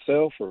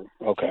itself? Or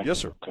okay. Yes,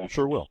 sir. Okay.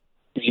 Sure will.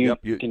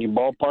 Can you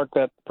ballpark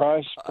that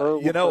price per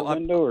window,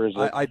 or is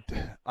it?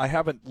 I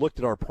haven't looked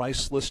at our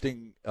price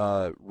listing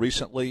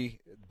recently.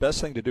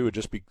 Best thing to do would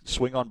just be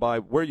swing on by.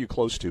 Where are you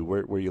close to?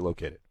 Where are you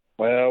located?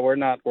 Well, we're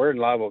in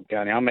Live Oak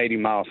County. I'm 80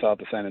 miles south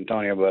of San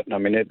Antonio, but I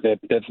mean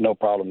it's no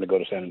problem to go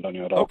to San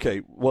Antonio at all.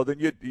 Okay, well then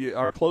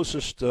our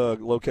closest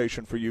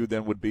location for you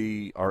then would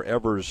be our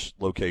Evers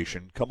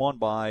location. Come on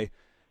by,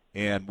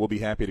 and we'll be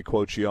happy to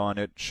quote you on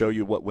it, show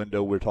you what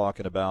window we're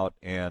talking about,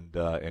 and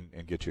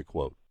get you a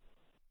quote.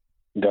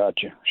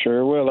 Gotcha.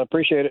 Sure will. I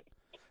appreciate it.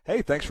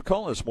 Hey, thanks for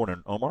calling this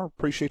morning, Omar.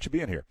 Appreciate you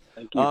being here.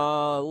 Thank you.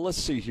 Let's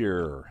see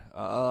here.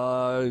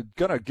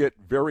 Gonna get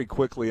very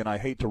quickly, and I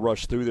hate to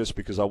rush through this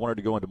because I wanted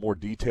to go into more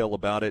detail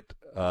about it,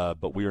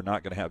 but we are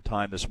not going to have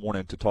time this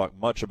morning to talk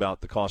much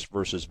about the cost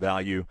versus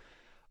value.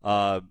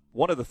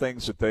 One of the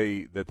things that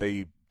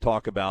they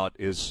talk about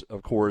is,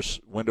 of course,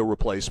 window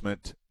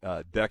replacement,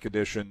 deck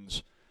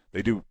additions.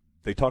 They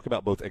talk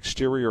about both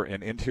exterior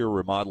and interior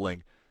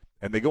remodeling,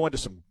 and they go into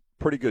some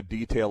pretty good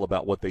detail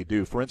about what they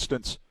do. For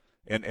instance.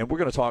 And we're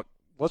going to talk,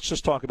 let's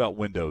just talk about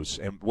windows,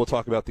 and we'll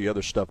talk about the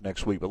other stuff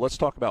next week, but let's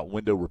talk about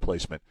window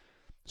replacement.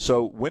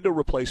 So window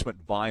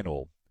replacement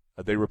vinyl,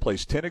 they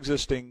replace 10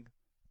 existing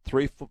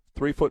 3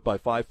 foot by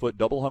 5 foot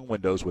double hung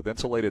windows with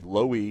insulated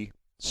low E,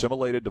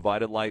 simulated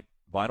divided light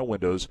vinyl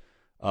windows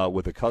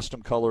with a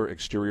custom color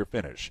exterior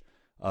finish.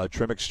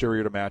 Trim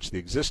exterior to match the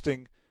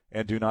existing,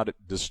 and do not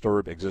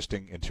disturb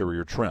existing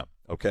interior trim.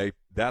 Okay,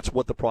 that's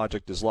what the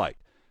project is like.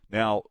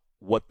 Now,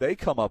 what they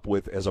come up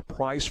with as a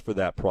price for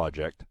that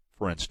project,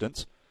 for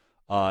instance,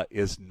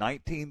 is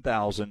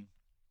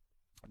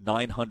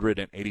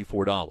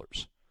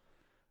 $19,984.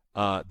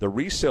 The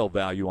resale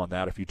value on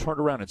that, if you turned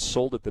around and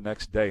sold it the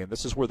next day, and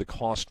this is where the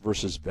cost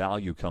versus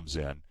value comes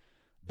in,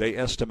 they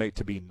estimate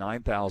to be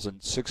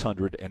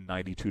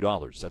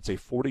 $9,692. That's a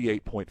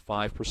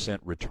 48.5%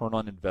 return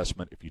on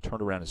investment if you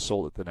turn around and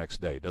sold it the next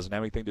day. It doesn't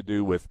have anything to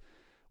do with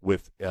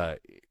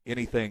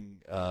anything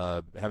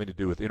having to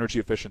do with energy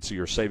efficiency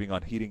or saving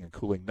on heating and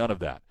cooling, none of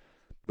that.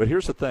 But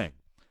here's the thing.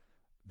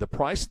 The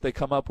price that they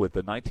come up with,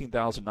 the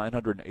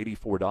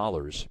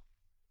 $19,984,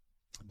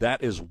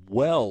 that is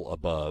well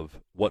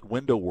above what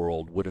Window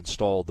World would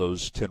install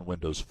those 10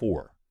 windows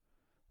for.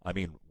 I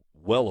mean,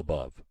 well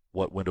above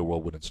what Window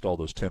World would install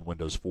those 10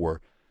 windows for.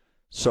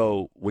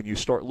 So when you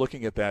start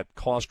looking at that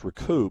cost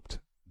recouped,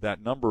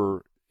 that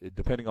number,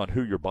 depending on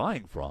who you're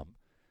buying from,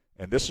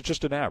 and this is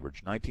just an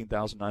average,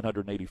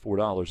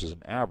 $19,984 is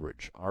an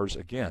average. Ours,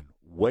 again,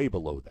 way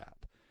below that,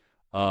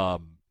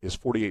 is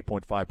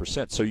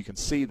 48.5%. So you can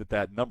see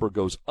that number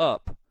goes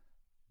up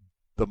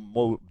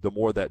the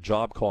more that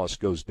job cost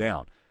goes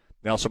down.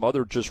 Now, some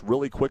other just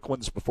really quick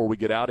ones before we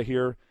get out of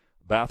here.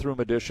 Bathroom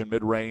addition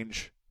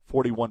mid-range,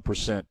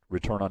 41%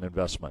 return on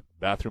investment.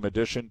 Bathroom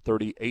addition,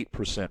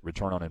 38%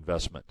 return on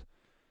investment.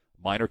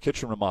 Minor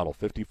kitchen remodel,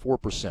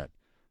 54%.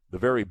 The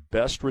very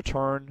best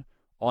return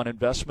on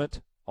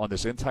investment on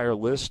this entire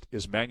list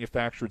is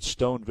manufactured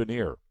stone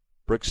veneer,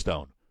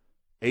 brickstone,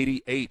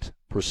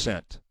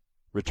 88%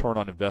 return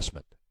on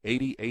investment.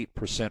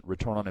 88%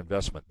 return on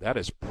investment. That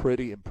is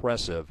pretty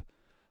impressive,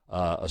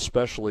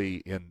 especially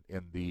in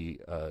the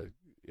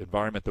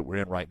environment that we're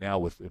in right now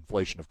with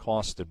inflation of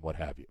cost and what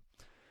have you.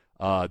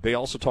 They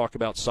also talk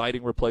about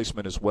siding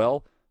replacement as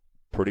well.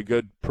 Pretty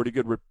good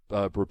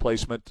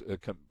replacement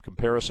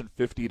comparison,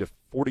 42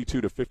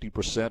 to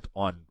 50%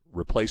 on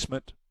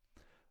replacement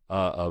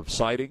of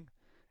siding,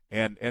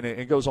 and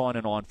it goes on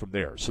and on from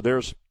there. So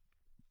there's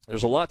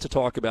a lot to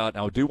talk about.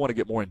 Now, I do want to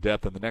get more in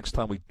depth, and the next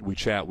time we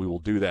chat, we will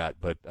do that,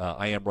 but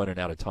I am running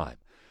out of time.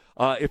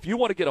 If you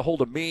want to get a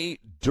hold of me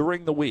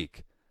during the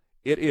week,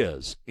 it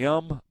is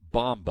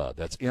mbomba,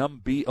 that's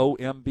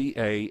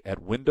MBOMBA at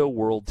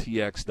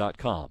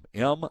windowworldtx.com,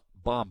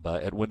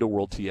 mbomba at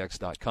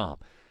windowworldtx.com.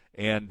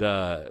 And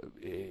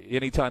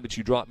anytime that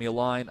you drop me a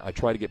line, I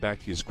try to get back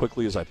to you as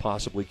quickly as I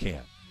possibly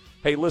can.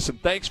 Hey, listen,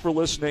 thanks for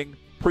listening.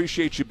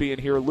 Appreciate you being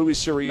here. Louis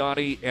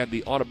Sirianni and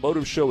the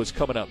Automotive Show is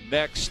coming up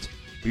next.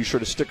 Be sure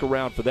to stick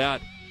around for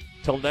that.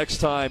 Till next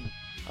time,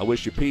 I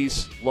wish you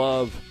peace,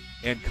 love,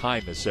 and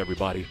kindness,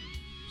 everybody.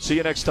 See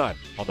you next time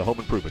on the Home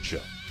Improvement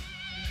Show.